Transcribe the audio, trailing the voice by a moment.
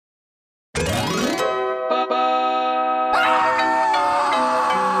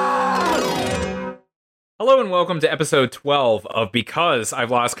Hello and welcome to episode 12 of Because I've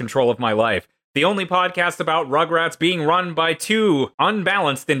Lost Control of My Life, the only podcast about Rugrats being run by two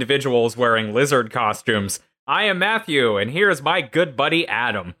unbalanced individuals wearing lizard costumes. I am Matthew, and here's my good buddy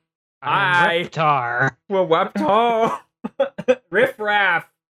Adam. I'm Reptar. Well, Reptar. Riff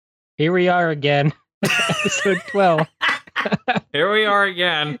Raff. Here we are again. Episode 12. Here we are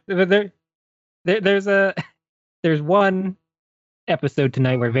again. There's one episode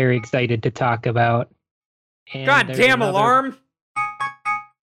tonight we're very excited to talk about. And God damn alarm!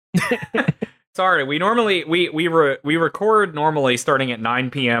 Sorry, we record normally starting at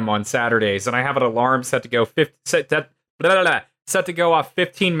 9 p.m. on Saturdays, and I have an alarm set to go set to go off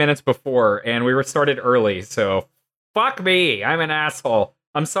 15 minutes before, and we were started early. So fuck me, I'm an asshole.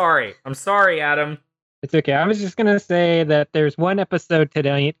 I'm sorry, Adam. It's okay. I was just gonna say that there's one episode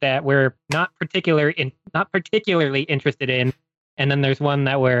tonight that we're not particularly interested in, and then there's one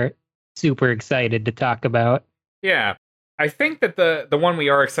that we're super excited to talk about. Yeah. I think that the one we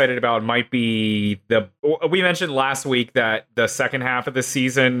are excited about might be we mentioned last week that the second half of the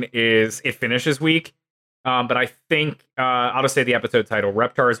season finishes week. But I think I'll just say the episode title,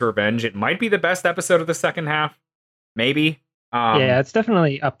 Reptar's Revenge. It might be the best episode of the second half. Maybe. Yeah, it's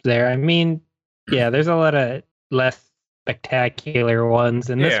definitely up there. I mean, yeah, there's a lot of less spectacular ones,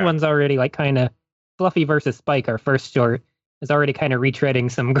 and this one's already like kind of Fluffy versus Spike, our first short, is already kind of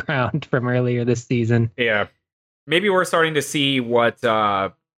retreading some ground from earlier this season. Yeah. Maybe we're starting to see what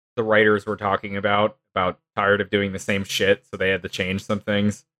the writers were talking about tired of doing the same shit, so they had to change some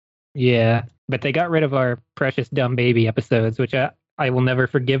things. Yeah, but they got rid of our precious dumb baby episodes, which I will never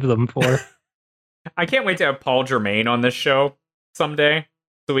forgive them for. I can't wait to have Paul Germain on this show someday,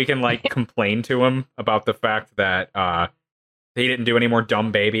 so we can complain to him about the fact that he didn't do any more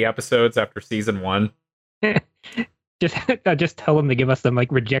dumb baby episodes after season 1. Just tell him to give us some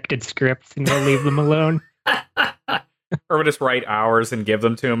rejected scripts and we'll leave them alone. Or we'll just write ours and give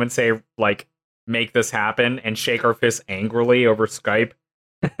them to him and say, make this happen, and shake our fists angrily over Skype.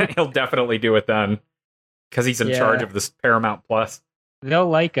 He'll definitely do it then, because he's in charge of this Paramount Plus. They'll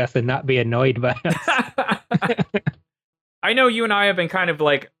like us and not be annoyed by us. I know you and I have been kind of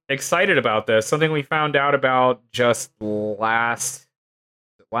excited about this. Something we found out about just last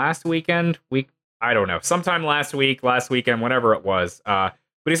weekend. I don't know. Sometime last weekend, whatever it was.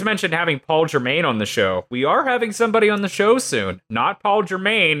 But he's mentioned having Paul Germain on the show. We are having somebody on the show soon. Not Paul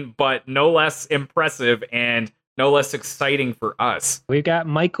Germain, but no less impressive and no less exciting for us. We've got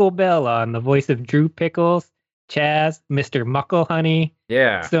Michael Bell on, the voice of Drew Pickles, Chaz, Mr. Mucklehoney.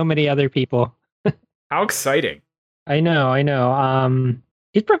 Yeah. So many other people. How exciting. I know.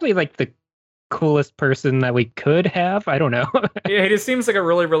 He's probably the coolest person that we could have. I don't know. Yeah, he just seems like a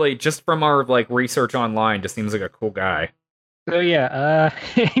really, really, just from our research online, just seems like a cool guy. So yeah,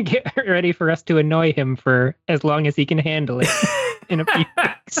 get ready for us to annoy him for as long as he can handle it in a few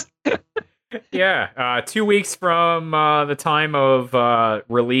weeks. Yeah, 2 weeks from the time of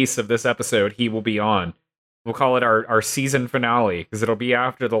release of this episode, he will be on. We'll call it our season finale, because it'll be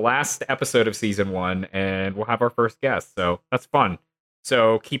after the last episode of season 1, and we'll have our first guest, so that's fun.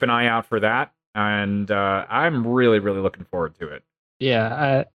 So keep an eye out for that, and I'm really, really looking forward to it.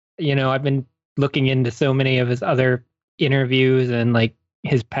 Yeah, I've been looking into so many of his other interviews and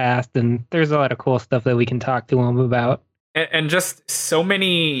his past, and there's a lot of cool stuff that we can talk to him about. And just so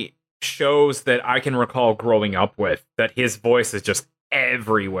many shows that I can recall growing up with that his voice is just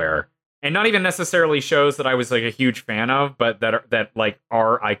everywhere. And not even necessarily shows that I was a huge fan of, but that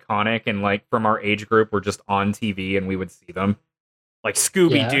are iconic and from our age group were just on TV and we would see them. Like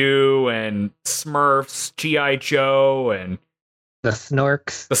Scooby-Doo and Smurfs, G.I. Joe, and the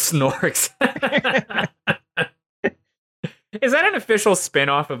Snorks. The Snorks. Is that an official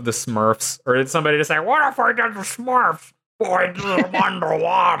spin-off of the Smurfs? Or did somebody just say, what if I did the Smurfs? Boy, did them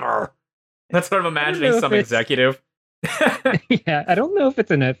underwater. That's what I'm imagining, some executive. Yeah, I don't know if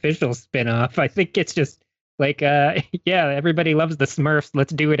it's an official spin-off. I think it's just everybody loves the Smurfs.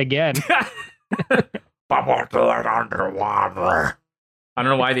 Let's do it again. But we'll do it underwater. I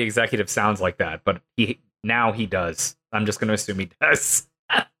don't know why the executive sounds like that, but he does. I'm just going to assume he does.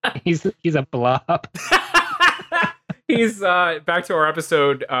 He's a blob. He's back to our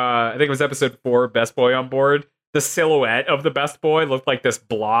episode. I think it was episode 4, Best Boy on Board. The silhouette of the Best Boy looked like this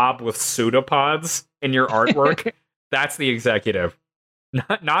blob with pseudopods in your artwork. That's the executive,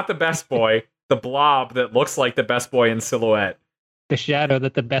 not the Best Boy. The blob that looks like the Best Boy in silhouette. The shadow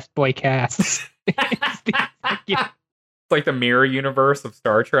that the Best Boy casts. It's like the mirror universe of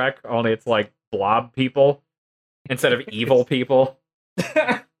Star Trek, only it's blob people instead of evil people.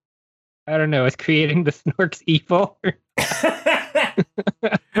 I don't know. Is creating the Snorks evil?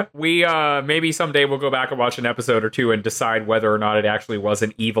 We maybe someday we'll go back and watch an episode or two and decide whether or not it actually was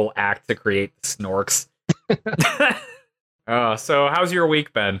an evil act to create the Snorks. So how's your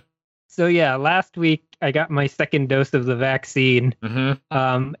week been? So yeah, last week I got my second dose of the vaccine.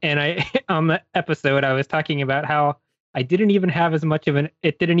 Mm-hmm. And I on the episode I was talking about how it didn't even have as much of an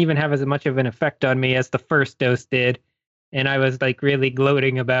effect on me as the first dose did. And I was like really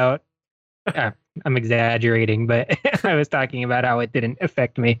gloating about I'm exaggerating, but I was talking about how it didn't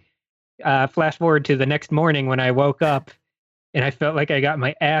affect me. Flash forward to the next morning when I woke up and I felt like I got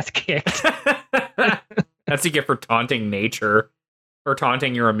my ass kicked. That's what you get for taunting nature or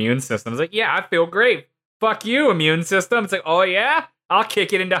taunting your immune system. It's like, yeah, I feel great. Fuck you, immune system. It's like, oh yeah? I'll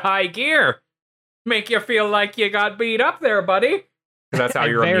kick it into high gear. Make you feel like you got beat up there, buddy. That's how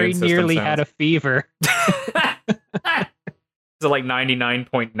your immune system very nearly sounds. had a fever. Is it like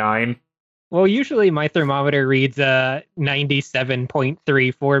 99.9? Well, usually my thermometer reads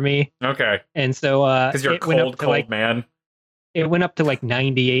 97.3 for me. Okay. And so because you're cold man. It went up to like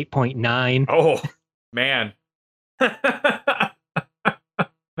 98.9. Oh, man. I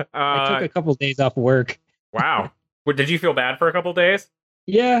took a couple days off work. Wow. Did you feel bad for a couple days?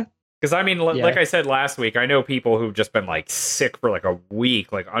 Yeah. Because, I mean, like I said last week, I know people who've just been, like, sick for, like, a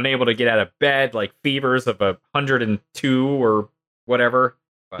week, like, unable to get out of bed, like, fevers of 102 or whatever.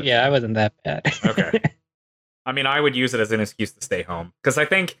 But, yeah, I wasn't that bad. Okay. I mean, I would use it as an excuse to stay home. Because I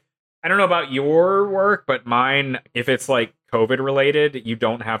think, I don't know about your work, but mine, if it's, like, COVID-related, you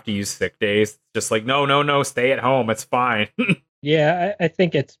don't have to use sick days. Just like, no, stay at home. It's fine. Yeah, I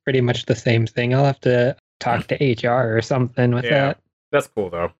think it's pretty much the same thing. I'll have to talk to HR or something with that. That's cool,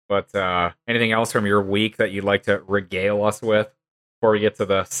 though. But anything else from your week that you'd like to regale us with before we get to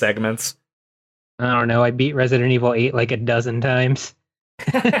the segments? I don't know. I beat Resident Evil 8 like a dozen times.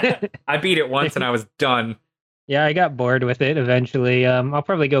 I beat it once and I was done. Yeah, I got bored with it eventually. I'll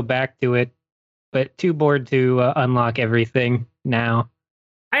probably go back to it, but too bored to unlock everything now.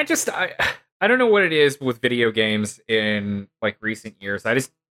 I don't know what it is with video games in like recent years. I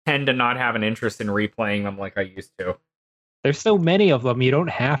just tend to not have an interest in replaying them like I used to. There's so many of them, you don't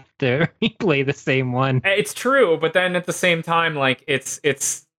have to replay the same one. It's true, but then at the same time, like it's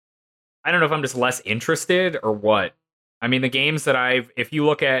I don't know if I'm just less interested or what. I mean, the games that if you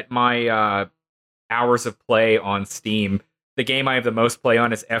look at my hours of play on Steam, the game I have the most play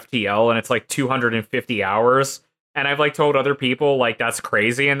on is FTL, and it's like 250 hours. And I've like told other people like that's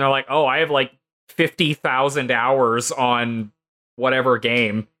crazy, and they're like, "Oh, I have like 50,000 hours on whatever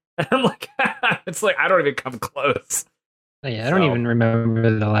game." And I'm like, it's like I don't even come close. Yeah, I don't even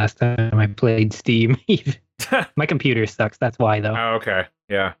remember the last time I played Steam. My computer sucks. That's why, though. Oh, okay.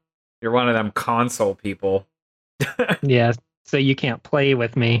 Yeah. You're one of them console people. Yeah, so you can't play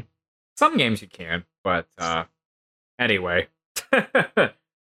with me. Some games you can, but anyway.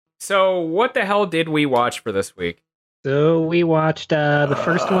 So what the hell did we watch for this week? So we watched, the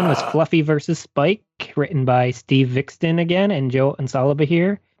first one was Fluffy vs. Spike, written by Steve Viksten again and Joe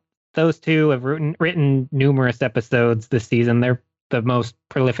Ansalabahir. Those two have written numerous episodes this season. They're the most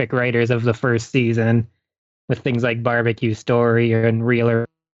prolific writers of the first season, with things like Barbecue Story and Real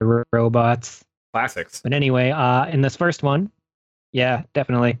Robots. Classics. But anyway, in this first one, yeah,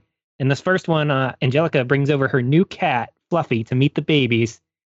 definitely. In this first one, Angelica brings over her new cat, Fluffy, to meet the babies.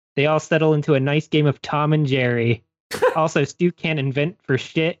 They all settle into a nice game of Tom and Jerry. Also, Stu can't invent for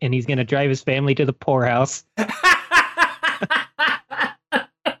shit, and he's going to drive his family to the poorhouse.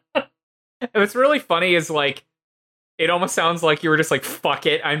 What's really funny is, like, it almost sounds like you were just like, fuck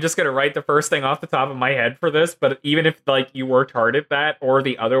it, I'm just going to write the first thing off the top of my head for this, but even if, like, you worked hard at that, or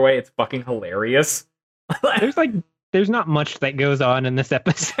the other way, it's fucking hilarious. There's not much that goes on in this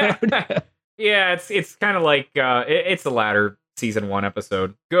episode. Yeah, it's kind of like, it's the latter season 1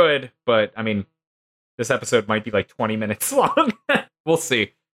 episode. Good, but, I mean, this episode might be, like, 20 minutes long. We'll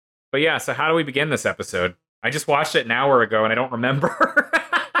see. But yeah, so how do we begin this episode? I just watched it an hour ago, and I don't remember.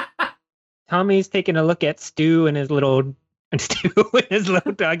 Tommy's taking a look at Spike in his little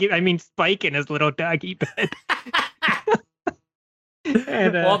doggy. I mean, Spike in his little doggy bed.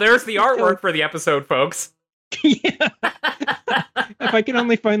 And, well, there's the artwork for the episode, folks. Yeah. If I can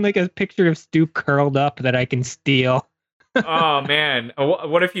only find like a picture of Stu curled up that I can steal. Oh man,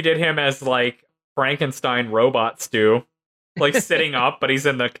 what if you did him as like Frankenstein robot Stu, like sitting up, but he's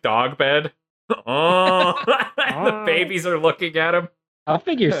in the dog bed? Oh, the babies are looking at him. I'll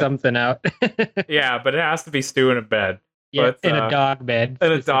figure something out. Yeah, but it has to be Stu in a bed. Yeah, but, in a dog bed.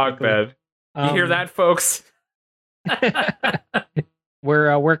 In a dog bed. You hear that, folks? We're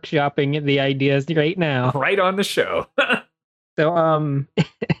workshopping the ideas right now. Right on the show. So,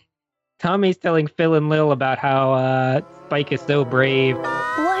 Tommy's telling Phil and Lil about how Spike is so brave.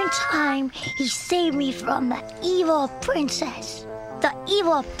 Why time, he saved me from the evil princess. The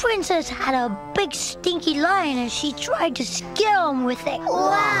evil princess had a big stinky lion and she tried to scare him with it.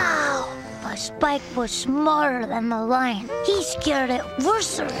 Wow! But Spike was smarter than the lion. He scared it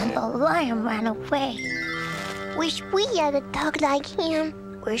worse and the lion ran away. Wish we had a dog like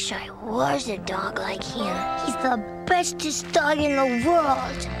him. Wish I was a dog like him. He's the bestest dog in the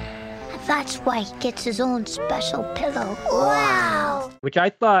world. And that's why he gets his own special pillow. Wow! Which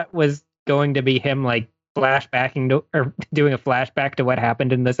I thought was going to be him like flashbacking to, or doing a flashback to what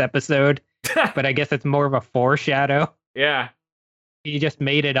happened in this episode. But I guess it's more of a foreshadow. Yeah. He just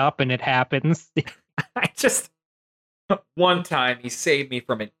made it up and it happens. One time he saved me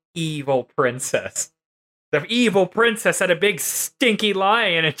from an evil princess. The evil princess had a big stinky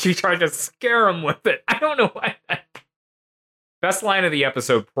lion and she tried to scare him with it. I don't know why. Best line of the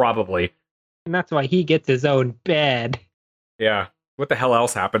episode, probably. And that's why he gets his own bed. Yeah. What the hell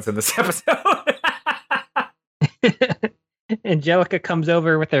else happens in this episode? Angelica comes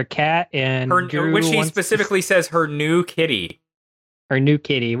over with her cat and which he specifically says her new kitty. Her new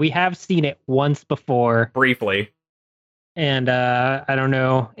kitty. We have seen it once before. Briefly. And I don't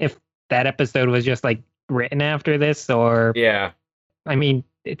know if that episode was just like written after this or... Yeah. I mean,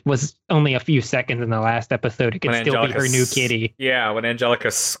 it was only a few seconds in the last episode. It could still be her new kitty. Yeah, when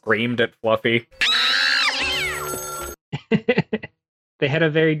Angelica screamed at Fluffy. They had a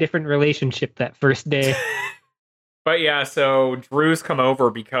very different relationship that first day. But yeah, so Drew's come over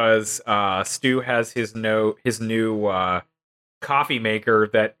because Stu has his new coffee maker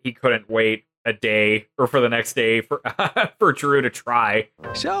that he couldn't wait a day or for the next day for for Drew to try.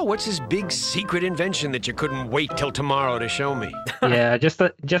 So, what's this big secret invention that you couldn't wait till tomorrow to show me? Yeah, just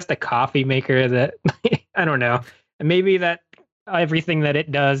a coffee maker that I don't know. Maybe that everything that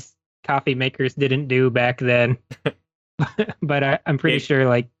it does, coffee makers didn't do back then. But I'm pretty sure,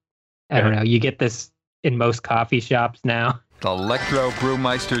 like, I don't know, you get this in most coffee shops now. The Electro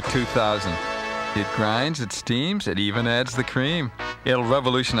Brewmeister 2000. It grinds, it steams, it even adds the cream. It'll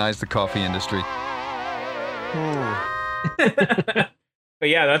revolutionize the coffee industry. But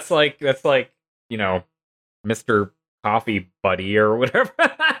yeah, that's like, you know, Mr. Coffee Buddy or whatever.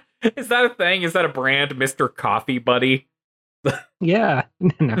 Is that a thing? Is that a brand, Mr. Coffee Buddy? Yeah.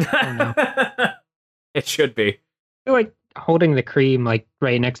 No. It should be. I feel like holding the cream like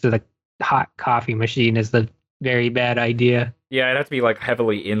right next to the hot coffee machine is the very bad idea. Yeah, it'd have to be like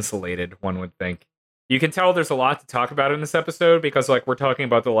heavily insulated, one would think. You can tell there's a lot to talk about in this episode because like we're talking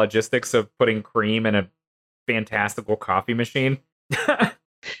about the logistics of putting cream in a fantastical coffee machine.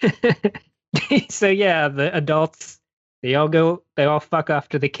 So yeah, the adults, they all fuck off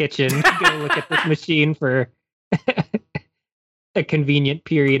to the kitchen to go look at this machine for a convenient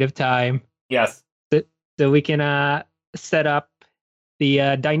period of time. Yes. So we can set up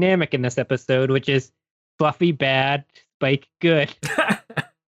the dynamic in this episode, which is Fluffy bad, Spike good.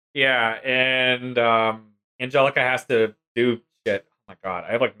 Yeah, and Angelica has to do shit. Oh my god,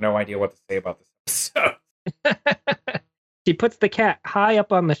 I have like no idea what to say about this episode. She puts the cat high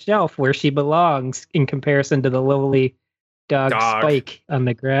up on the shelf where she belongs in comparison to the lowly dog Spike on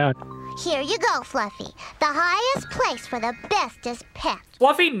the ground. Here you go, Fluffy. The highest place for the bestest pet.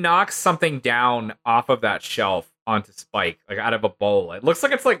 Fluffy knocks something down off of that shelf onto Spike, like out of a bowl. It looks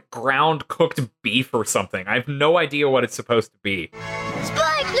like it's like ground cooked beef or something. I have no idea what it's supposed to be.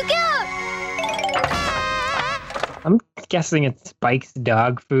 Spike, look out! I'm guessing it's Spike's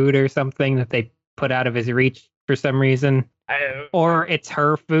dog food or something that they put out of his reach for some reason. Or it's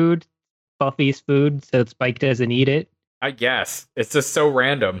her food, Fluffy's food, so Spike doesn't eat it. I guess. It's just so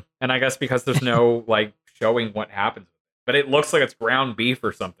random. And I guess because there's no, like, showing what happens. But it looks like it's ground beef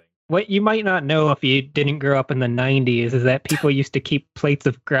or something. What you might not know if you didn't grow up in the 90s is that people used to keep plates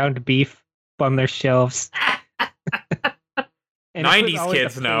of ground beef on their shelves. 90s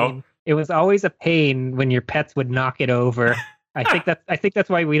kids know. It was always a pain when your pets would knock it over. I think that's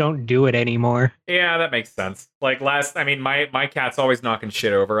why we don't do it anymore. Yeah, that makes sense. Like my cat's always knocking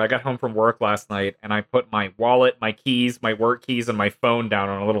shit over. I got home from work last night and I put my wallet, my keys, my work keys, and my phone down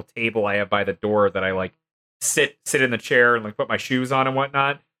on a little table I have by the door that I like sit in the chair and like put my shoes on and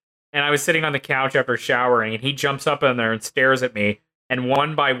whatnot. And I was sitting on the couch after showering and he jumps up in there and stares at me and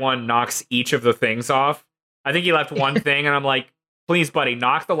one by one knocks each of the things off. I think he left one thing and I'm like, please, buddy,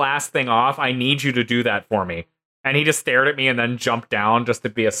 knock the last thing off. I need you to do that for me. And he just stared at me and then jumped down just to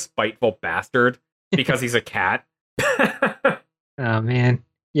be a spiteful bastard because he's a cat. Oh, man.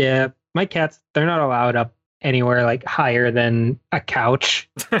 Yeah, my cats, they're not allowed up anywhere like higher than a couch.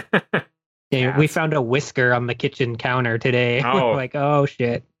 Yeah, we found a whisker on the kitchen counter today. Oh. Like, oh,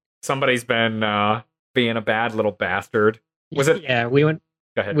 shit. Somebody's been being a bad little bastard. Was it? Yeah, we went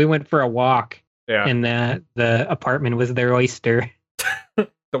Go ahead. we went for a walk, Yeah. and the apartment was their oyster.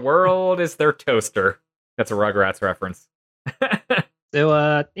 The world is their toaster. That's a Rugrats reference.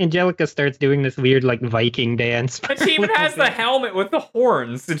 So Angelica starts doing this weird like Viking dance. And she even has the helmet with the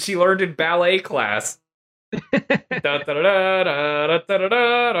horns that she learned in ballet class. And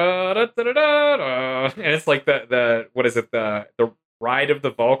it's like the what is it, the Ride of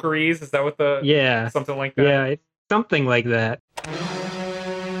the Valkyries? Is that what the Yeah. something like that? Yeah, it's something like that.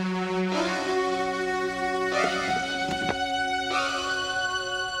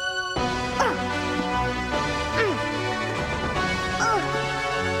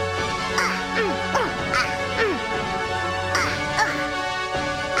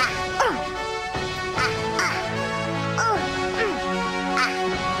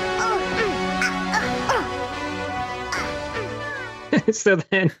 So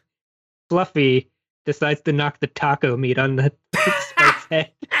then Fluffy decides to knock the taco meat on the Spike's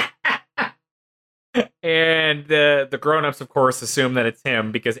head. And the grown-ups, of course, assume that it's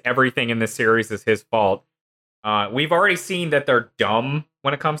him because everything in this series is his fault. We've already seen that they're dumb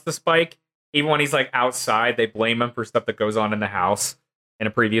when it comes to Spike. Even when he's like outside, they blame him for stuff that goes on in the house in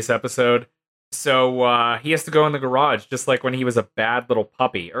a previous episode. So he has to go in the garage, just like when he was a bad little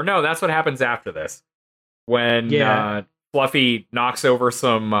puppy. Or no, that's what happens after this. When Fluffy knocks over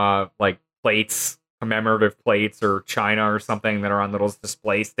some like plates, commemorative plates or china or something that are on little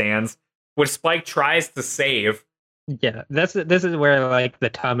display stands, which Spike tries to save. Yeah, this is where like the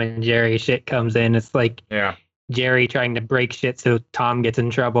Tom and Jerry shit comes in. It's like Jerry trying to break shit so Tom gets in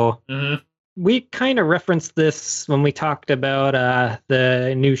trouble. Mm-hmm. We kind of referenced this when we talked about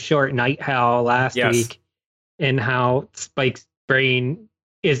the new short Night Howl last week, and how Spike's brain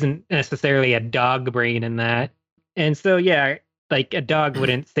isn't necessarily a dog brain in that. And so, yeah, like a dog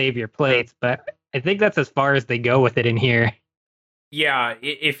wouldn't save your plates, but I think that's as far as they go with it in here. Yeah,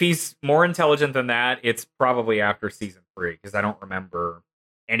 if he's more intelligent than that, it's probably after season 3, because I don't remember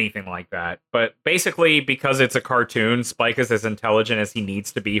anything like that. But basically, because it's a cartoon, Spike is as intelligent as he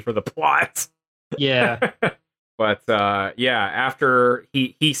needs to be for the plot. Yeah. But after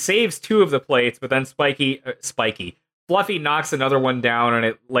he saves 2 of the plates, but then Fluffy knocks another one down and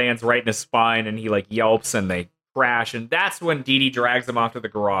it lands right in his spine, and he like yelps and they crash, and that's when Dee Dee drags him off to the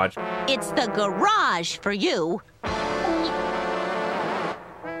garage. It's the garage for you.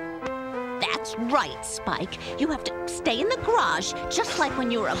 That's right, Spike. You have to stay in the garage, just like when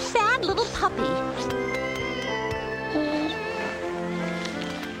you were a bad little puppy.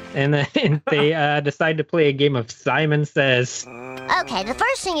 And then they decide to play a game of Simon Says. Okay, the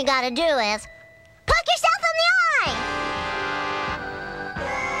first thing you gotta do is poke yourself in the eye!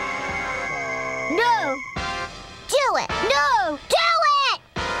 No! Do it! No! Do it!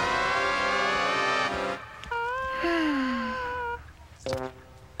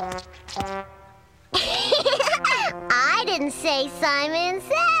 I didn't say Simon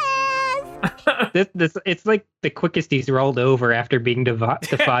Says! This it's like the quickest he's rolled over after being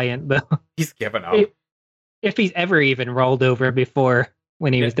defiant, though. He's given up. If he's ever even rolled over before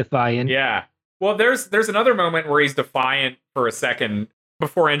when he was defiant. Yeah. Well, there's another moment where he's defiant for a second.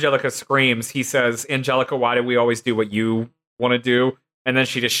 Before Angelica screams, he says, "Angelica, why do we always do what you want to do?" And then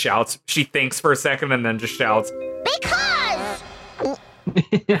she just shouts. She thinks for a second and then just shouts, Because!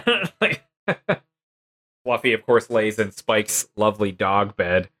 like, Fluffy, of course, lays in Spike's lovely dog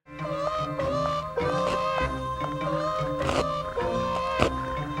bed.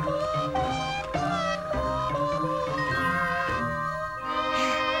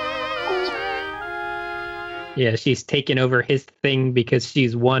 Yeah, she's taken over his thing because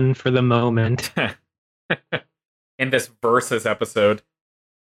she's won for the moment. In this Versus episode.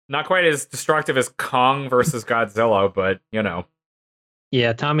 Not quite as destructive as Kong versus Godzilla, but, you know.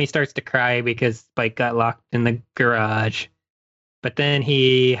 Yeah, Tommy starts to cry because Spike got locked in the garage. But then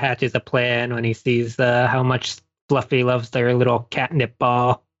he hatches a plan when he sees how much Fluffy loves their little catnip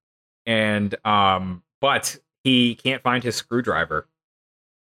ball. And, but he can't find his screwdriver.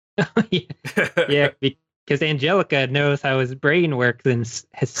 Yeah, because Angelica knows how his brain works and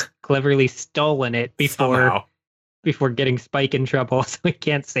has cleverly stolen it before getting Spike in trouble, so he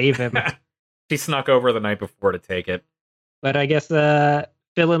can't save him. She snuck over the night before to take it. But I guess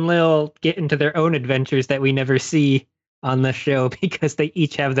Phil and Lil get into their own adventures that we never see on the show because they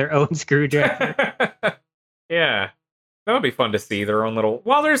each have their own screwdriver. Yeah, that would be fun to see their own little.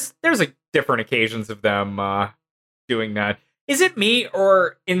 Well, there's like different occasions of them doing that. Is it me,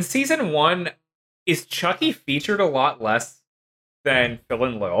 or in season 1, is Chucky featured a lot less than Phil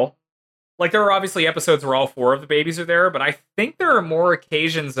and Lil? Like, there are obviously episodes where all 4 of the babies are there, but I think there are more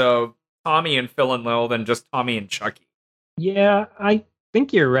occasions of Tommy and Phil and Lil than just Tommy and Chucky. Yeah, I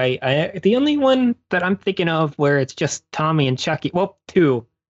think you're right. The only one that I'm thinking of where it's just Tommy and Chucky. Well, two.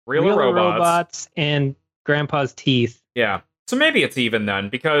 Real robots and Grandpa's teeth. Yeah. So maybe it's even then,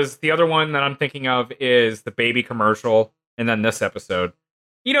 because the other one that I'm thinking of is the baby commercial, and then this episode.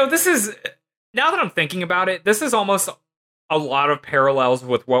 This is, now that I'm thinking about it, this is almost a lot of parallels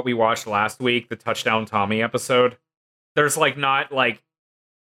with what we watched last week, the Touchdown Tommy episode. There's not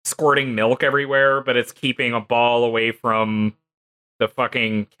squirting milk everywhere, but it's keeping a ball away from the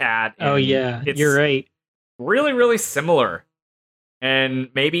fucking cat. Oh yeah, you're right. Really, really similar. And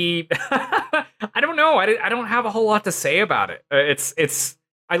maybe I don't know. I don't have a whole lot to say about it.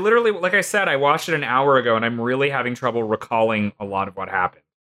 I literally, like I said, I watched it an hour ago, and I'm really having trouble recalling a lot of what happened.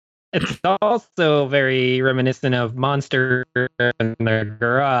 It's also very reminiscent of Monster in the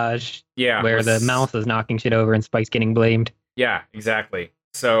Garage, where the mouse is knocking shit over and Spike's getting blamed. Yeah, exactly.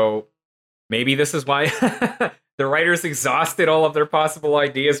 So maybe this is why the writers exhausted all of their possible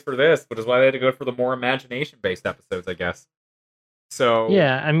ideas for this, which is why they had to go for the more imagination-based episodes, I guess. So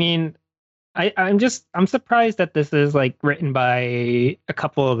yeah, I mean, I'm surprised that this is written by a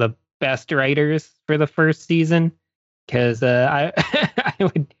couple of the best writers for the first season, because I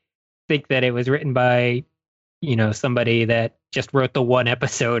would think that it was written by somebody that just wrote the one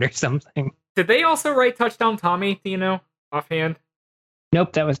episode or something. Did they also write Touchdown Tommy? Do you know offhand?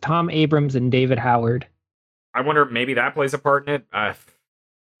 Nope, that was Tom Abrams and David Howard. I wonder if maybe that plays a part in it. I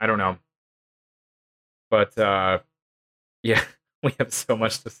don't know, but yeah. We have so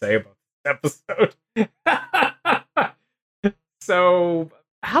much to say about this episode. So,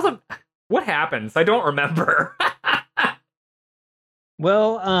 what happens? I don't remember.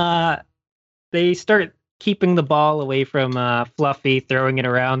 Well, they start keeping the ball away from Fluffy, throwing it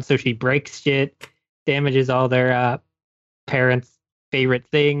around so she breaks shit, damages all their parents' favorite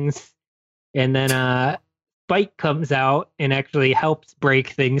things, and then Spike comes out and actually helps break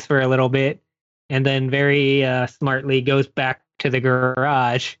things for a little bit, and then very smartly goes back to the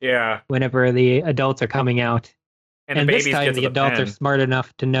garage. Yeah. Whenever the adults are coming out. And this time the adults are smart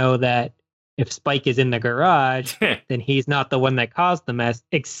enough to know that if Spike is in the garage, then he's not the one that caused the mess,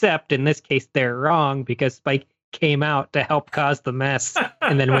 except in this case they're wrong, because Spike came out to help cause the mess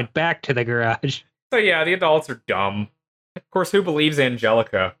and then went back to the garage. So yeah, the adults are dumb. Of course, who believes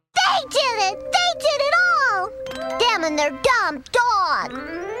Angelica? They did it! They did it all! Them and their dumb dog!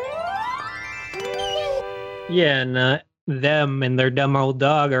 Yeah, and them and their dumb old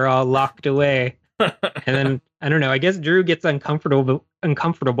dog are all locked away. And then, I don't know, I guess Drew gets uncomfortable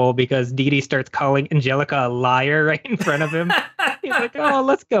because Dee Dee starts calling Angelica a liar right in front of him. He's like, oh,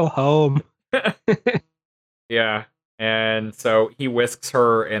 let's go home. Yeah, and so he whisks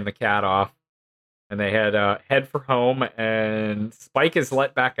her and the cat off, and they head for home, and Spike is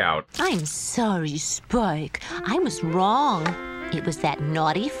let back out. I'm sorry, Spike. I was wrong. It was that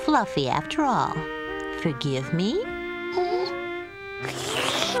naughty Fluffy after all. Forgive me?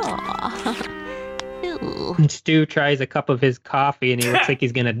 And Stu tries a cup of his coffee and he looks like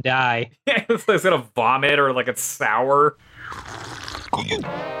he's gonna die. He's gonna vomit, or it's sour.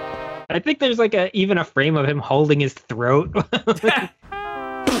 I think there's even a frame of him holding his throat. But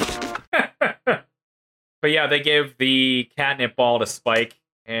yeah, they give the catnip ball to Spike,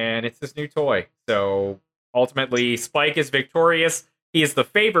 and it's his new toy. So ultimately, Spike is victorious. He is the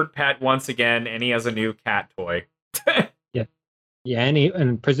favored pet once again, and he has a new cat toy. Yeah,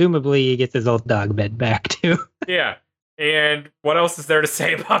 and presumably he gets his old dog bed back too. Yeah. And what else is there to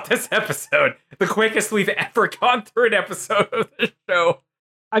say about this episode? The quickest we've ever gone through an episode of the show.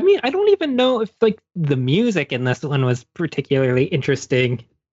 I mean, I don't even know if the music in this one was particularly interesting.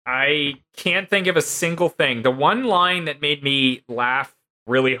 I can't think of a single thing. The one line that made me laugh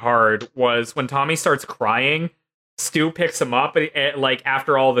really hard was when Tommy starts crying. Stu picks him up,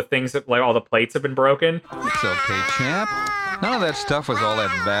 after all the things that, all the plates have been broken. It's okay, champ. None of that stuff was all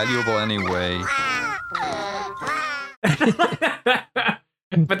that valuable anyway.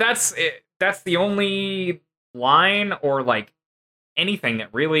 But that's it. That's the only line or anything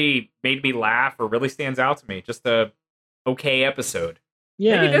that really made me laugh or really stands out to me. Just a okay episode.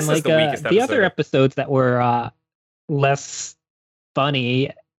 Yeah, maybe this is the weakest episode. The other episodes that were less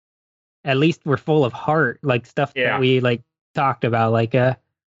funny, at least were full of heart, stuff that we talked about. I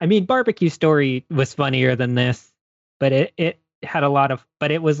mean, Barbecue Story was funnier than this, but it had a lot of,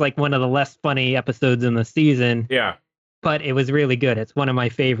 but it was one of the less funny episodes in the season. Yeah. But it was really good. It's one of my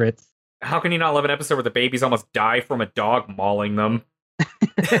favorites. How can you not love an episode where the babies almost die from a dog mauling them?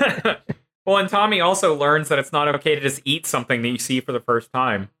 Well, and Tommy also learns that it's not okay to just eat something that you see for the first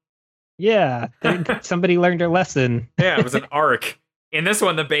time. Yeah, somebody learned their lesson. Yeah, it was an arc. In this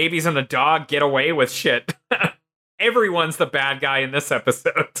one, the babies and the dog get away with shit. everyone's the bad guy in this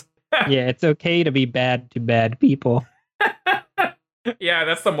episode. Yeah, it's okay to be bad to bad people. Yeah,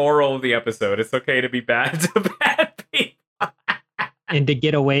 that's the moral of the episode. It's okay to be bad to bad people. And to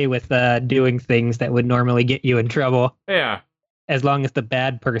get away with doing things that would normally get you in trouble. Yeah. As long as the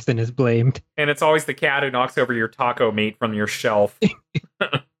bad person is blamed. And it's always the cat who knocks over your taco meat from your shelf.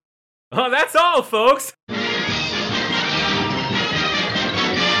 Oh, that's all, folks.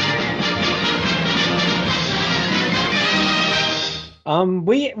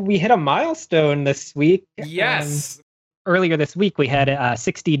 We hit a milestone this week. Yes. Earlier this week, we had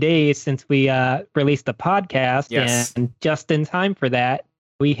 60 days since we released the podcast. Yes. And just in time for that,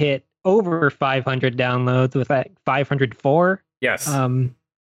 we hit over 500 downloads with 504. Yes.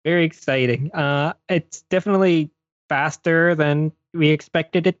 Very exciting. It's definitely faster than we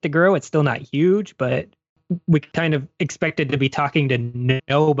expected it to grow. It's still not huge, but we kind of expected to be talking to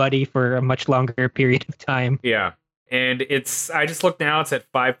nobody for a much longer period of time. Yeah. And I just looked now, it's at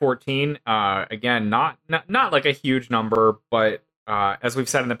 514. Again, not like a huge number, but as we've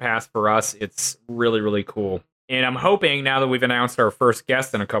said in the past, for us, it's really, really cool. And I'm hoping now that we've announced our first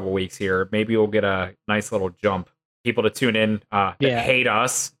guest in a couple weeks here, maybe we'll get a nice little jump. People to tune in that hate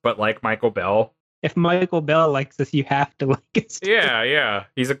us, but like Michael Bell. If Michael Bell likes us, you have to like us too. Yeah.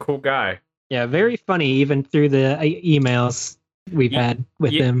 He's a cool guy. Yeah, very funny, even through the emails we've had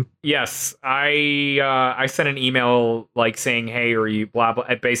with him. Yes, I sent an email like saying, "Hey, are you blah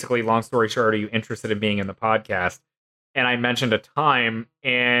blah?" Basically, long story short, are you interested in being in the podcast? And I mentioned a time,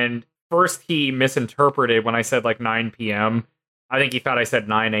 and first he misinterpreted when I said like 9 p.m. I think he thought I said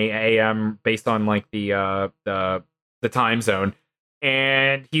 9 a.m. based on like the time zone,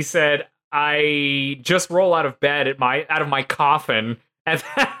 and he said I just roll out of bed out of my coffin at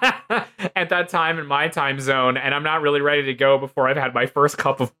that time in my time zone, and I'm not really ready to go before I've had my first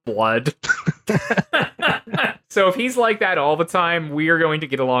cup of blood. So if he's like that all the time, we are going to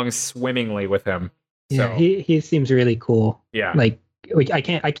get along swimmingly with him. Yeah, so. he seems really cool. Yeah, like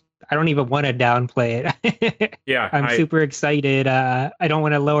I don't even want to downplay it. Yeah, I'm super excited. I don't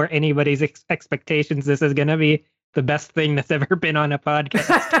want to lower anybody's expectations. This is going to be the best thing that's ever been on a podcast.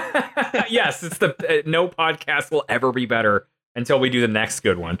 Yes, it's no podcast will ever be better until we do the next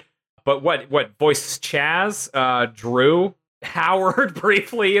good one. But what voice Chaz, Drew, Howard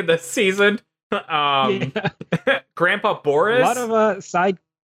briefly in the season, Grandpa Boris. A lot of side.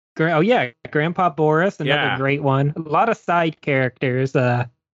 Grandpa Boris, another great one. A lot of side characters,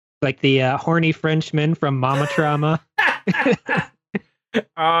 like the horny Frenchman from Mama Trauma.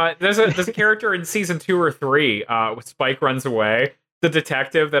 There's a character in season 2 or 3. Spike runs away. The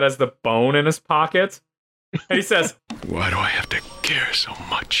detective that has the bone in his pocket. And he says, "Why do I have to care so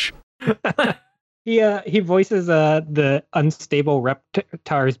much?" He voices the unstable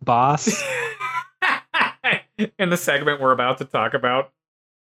Reptar's boss. In the segment we're about to talk about.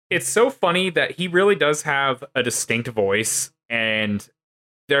 It's so funny that he really does have a distinct voice, and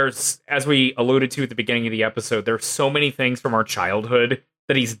there's, as we alluded to at the beginning of the episode, there's so many things from our childhood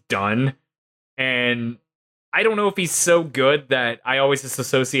that he's done, and I don't know if he's so good that I always just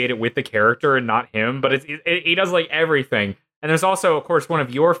associate it with the character and not him, but he does like everything. And there's also, of course, one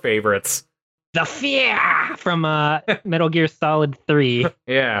of your favorites, the Fear from Metal Gear Solid 3.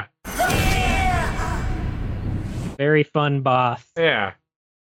 Yeah. Very fun boss. Yeah.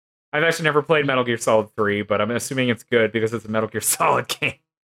 I've actually never played Metal Gear Solid 3, but I'm assuming it's good because it's a Metal Gear Solid game.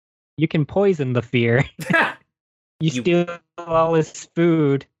 You can poison the Fear. You steal all his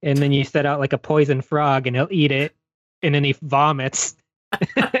food, and then you set out like a poison frog, and he'll eat it, and then he vomits.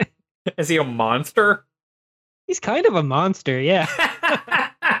 Is he a monster? He's kind of a monster, yeah.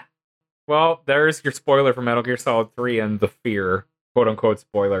 Well, there's your spoiler for Metal Gear Solid 3 and the Fear, quote-unquote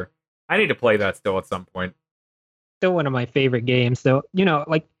spoiler. I need to play that still at some point. Still one of my favorite games. So,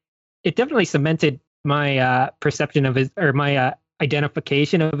 like, it definitely cemented my perception of my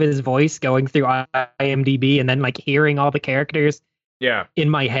identification of his voice going through IMDb, and then like hearing all the characters in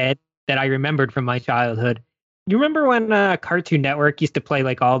my head that I remembered from my childhood. You remember when Cartoon Network used to play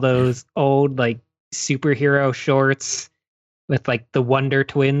like all those old like superhero shorts with like the Wonder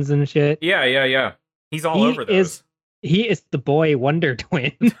Twins and shit? Yeah. He's all over those. He is the boy Wonder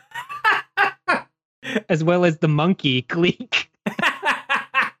Twin. As well as the monkey Gleek.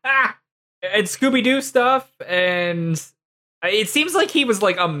 And Scooby-Doo stuff, and it seems like he was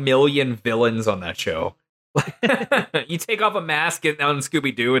like a million villains on that show. You take off a mask and on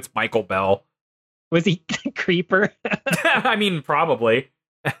Scooby-Doo, it's Michael Bell. Was he Creeper? I mean, probably.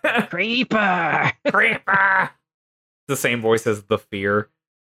 Creeper! The same voice as the Fear.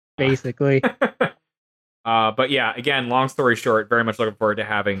 Basically. But yeah, again, long story short, very much looking forward to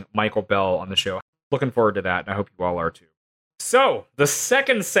having Michael Bell on the show. looking forward to that, and I hope you all are too. So, the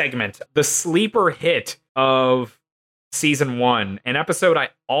second segment, the sleeper hit of season 1, an episode I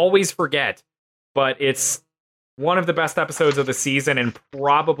always forget, but it's one of the best episodes of the season and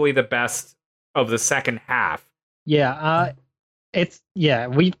probably the best of the second half. Yeah,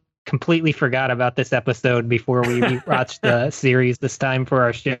 we completely forgot about this episode before we watched the series this time for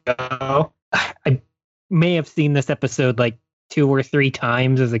our show. I may have seen this episode like 2 or 3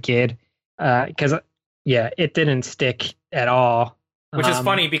 times as a kid, because it didn't stick at all. Which is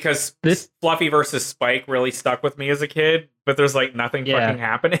funny because this Fluffy versus Spike really stuck with me as a kid, but there's like nothing fucking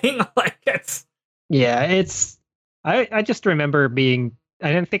happening. Like it's. Yeah, it's. I just remember being.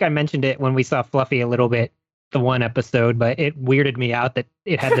 I didn't think I mentioned it when we saw Fluffy a little bit, the one episode, but it weirded me out that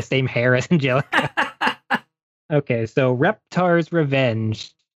it had the same hair as Angelica. Okay, so Reptar's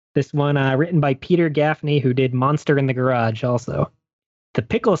Revenge. This one written by Peter Gaffney, who did Monster in the Garage also. The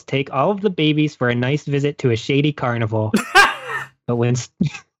Pickles take all of the babies for a nice visit to a shady carnival. But when Stu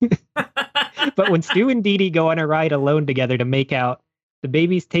and Dee Dee go on a ride alone together to make out, the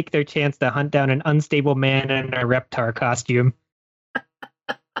babies take their chance to hunt down an unstable man in a Reptar costume.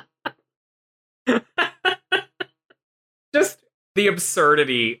 Just the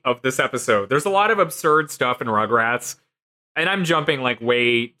absurdity of this episode. There's a lot of absurd stuff in Rugrats, and I'm jumping like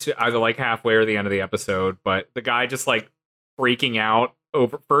way to either like halfway or the end of the episode, but the guy just like freaking out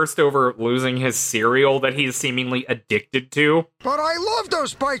over losing his cereal that he's seemingly addicted to. But I love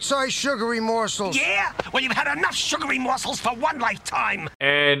those bite-sized sugary morsels. Yeah, well, you've had enough sugary morsels for one lifetime.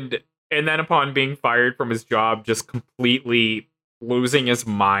 And then upon being fired from his job, just completely losing his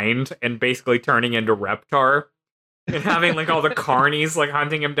mind and basically turning into Reptar and having like all the carnies like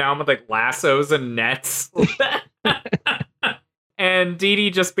hunting him down with like lassos and nets. And Dee Dee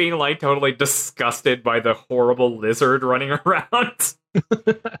just being like totally disgusted by the horrible lizard running around.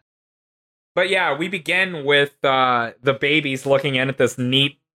 But yeah, we begin with the babies looking in at this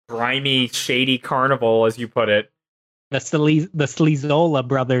neat, grimy, shady carnival, as you put it. The Sleazola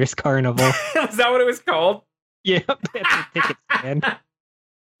Brothers Carnival. Is that what it was called? Yeah, that's the ticket stand.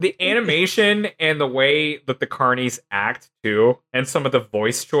 The animation and the way that the carnies act, too, and some of the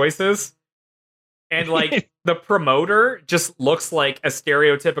voice choices. And, like, the promoter just looks like a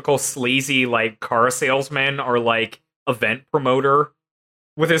stereotypical sleazy, like, car salesman or, like, event promoter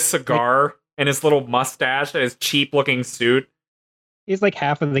with his cigar and his little mustache and his cheap-looking suit. He's like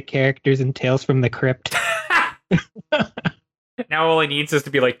half of the characters in Tales from the Crypt. Now all he needs is to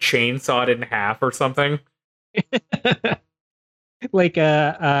be, like, chainsawed in half or something. Like,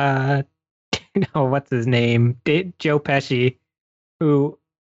 no, what's his name? Joe Pesci, who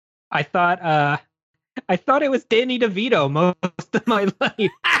I thought it was Danny DeVito most of my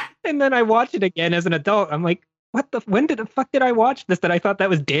life. And then I watched it again as an adult. I'm like, when the fuck did I watch this that I thought that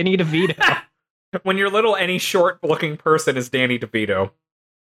was Danny DeVito? When you're little, any short-looking person is Danny DeVito.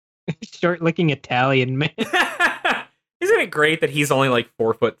 Short-looking Italian man. Isn't it great that he's only like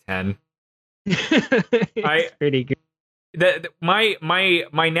 4'10"? It's pretty good.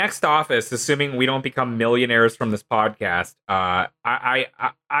 My next office, assuming we don't become millionaires from this podcast, I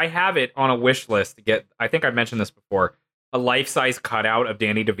have it on a wish list to get. I think I mentioned this before. A life-size cutout of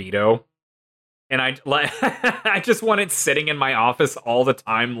Danny DeVito, and I just want it sitting in my office all the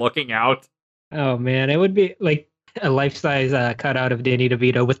time, looking out. Oh man, it would be like a life-size cutout of Danny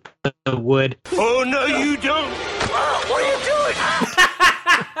DeVito with the wood. Oh no, you don't! What are you doing?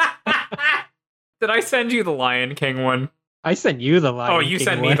 Did I send you the Lion King one? I sent you the Lion King one. Oh, you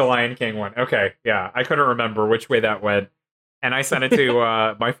sent me the Lion King one. Okay, yeah. I couldn't remember which way that went. And I sent it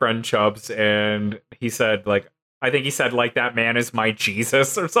to my friend Chubbs, and he said, like, I think he said, like, that man is my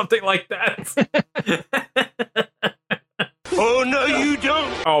Jesus, or something like that. Oh, no, you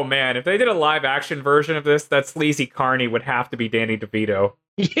don't! Oh, man, if they did a live-action version of this, that sleazy carny would have to be Danny DeVito.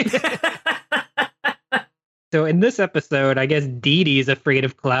 So in this episode, I guess Dee Dee's afraid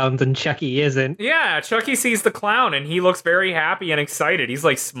of clowns and Chucky isn't. Yeah, Chucky sees the clown and he looks very happy and excited. He's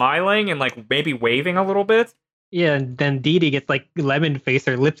like smiling and like maybe waving a little bit. Yeah, and then Dee Dee gets like lemon face,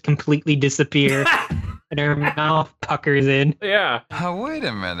 her lips completely disappear and her mouth puckers in. Yeah. Oh, wait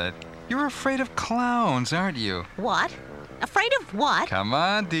a minute. You're afraid of clowns, aren't you? What? Afraid of what? Come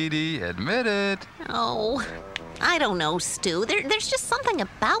on, Dee Dee, admit it. Oh, I don't know, Stu. There's just something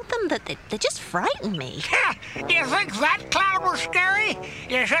about them that just frighten me. You think that clown was scary?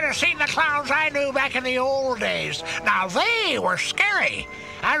 You should have seen the clowns I knew back in the old days. Now, they were scary.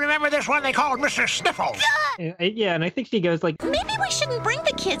 I remember this one they called Mr. Sniffles. Yeah, and I think she goes like, maybe we shouldn't bring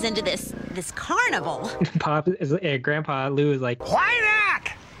the kids into this carnival. Grandpa Lou is like, why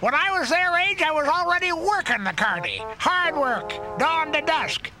not? When I was their age, I was already working the carny. Hard work, dawn to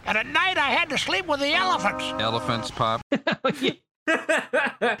dusk. And at night, I had to sleep with the elephants. Elephants, Pop. And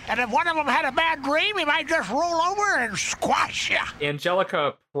if one of them had a bad dream, he might just roll over and squash you.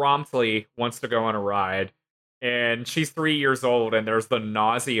 Angelica promptly wants to go on a ride, and she's 3 years old, and there's the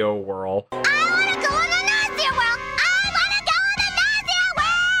Nausea Whirl. I want to go on the Nausea Whirl! I want to go on the Nausea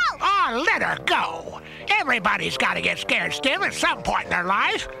Whirl! Oh, let her go. Everybody's got to get scared stiff at some point in their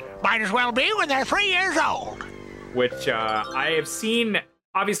life. Might as well be when they're 3 years old. Which I have seen,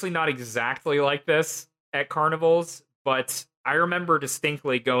 obviously not exactly like this at carnivals, but I remember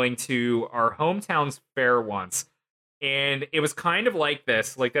distinctly going to our hometown's fair once, and it was kind of like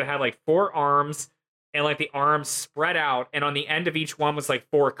this. Like, it had like 4 arms, and like the arms spread out, and on the end of each one was like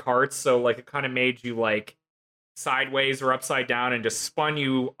 4 carts, so like it kind of made you like sideways or upside down and just spun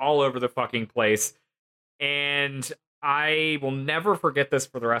you all over the fucking place. And I will never forget this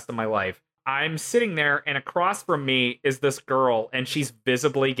for the rest of my life. I'm sitting there, and across from me is this girl, and she's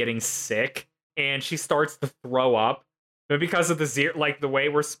visibly getting sick, and she starts to throw up. But because of the way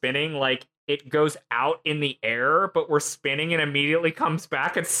we're spinning, like, it goes out in the air, but we're spinning and immediately comes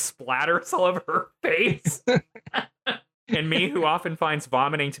back and splatters all over her face. And me, who often finds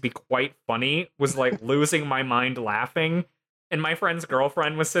vomiting to be quite funny, was like losing my mind laughing. And my friend's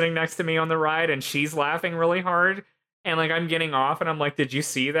girlfriend was sitting next to me on the ride, and she's laughing really hard. And like, I'm getting off, and I'm like, "Did you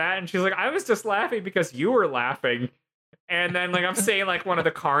see that?" And she's like, "I was just laughing because you were laughing." And then, like, I'm seeing, like, one of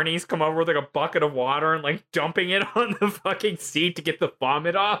the carnies come over with, like, a bucket of water and, like, dumping it on the fucking seat to get the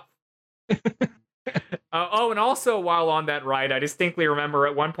vomit off. And also, while on that ride, I distinctly remember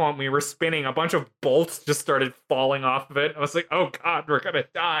at one point we were spinning, a bunch of bolts just started falling off of it. I was like, "Oh, God, we're gonna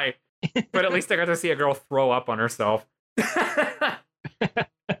die." But at least I got to see a girl throw up on herself.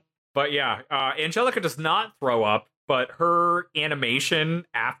 But, yeah, Angelica does not throw up, but her animation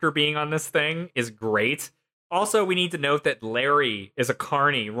after being on this thing is great. Also, we need to note that Larry is a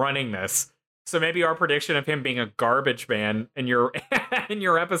carny running this. So maybe our prediction of him being a garbage man in your in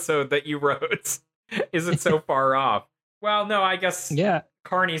your episode that you wrote isn't so far off. Well, no, I guess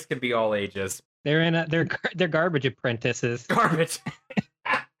carnies can be all ages. They're garbage apprentices. Garbage.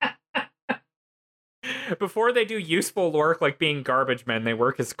 Before they do useful work like being garbage men, they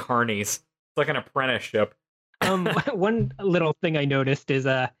work as carnies. It's like an apprenticeship. One little thing I noticed is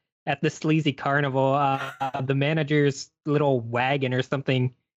at the sleazy carnival, the manager's little wagon or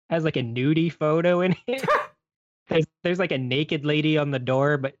something has like a nudie photo in it. there's like a naked lady on the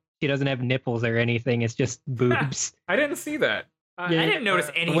door, but she doesn't have nipples or anything. It's just boobs. I didn't see that. I didn't notice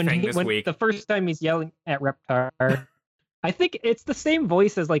anything this week. The first time he's yelling at Reptar, I think it's the same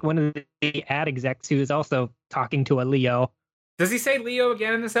voice as like one of the ad execs who is also talking to a Leo. Does he say Leo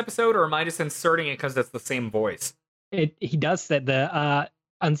again in this episode, or am I just inserting it because it's the same voice? He does say the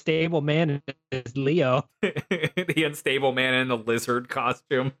unstable man is Leo. The unstable man in the lizard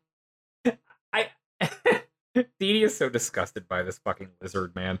costume. Dee Dee is so disgusted by this fucking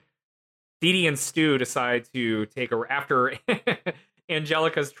lizard man. Dee Dee and Stu decide to take her after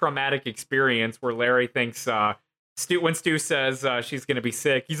Angelica's traumatic experience, where Larry thinks when Stu says she's gonna be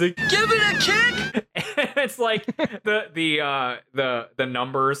sick, he's like, "Give it a kick!" It's like the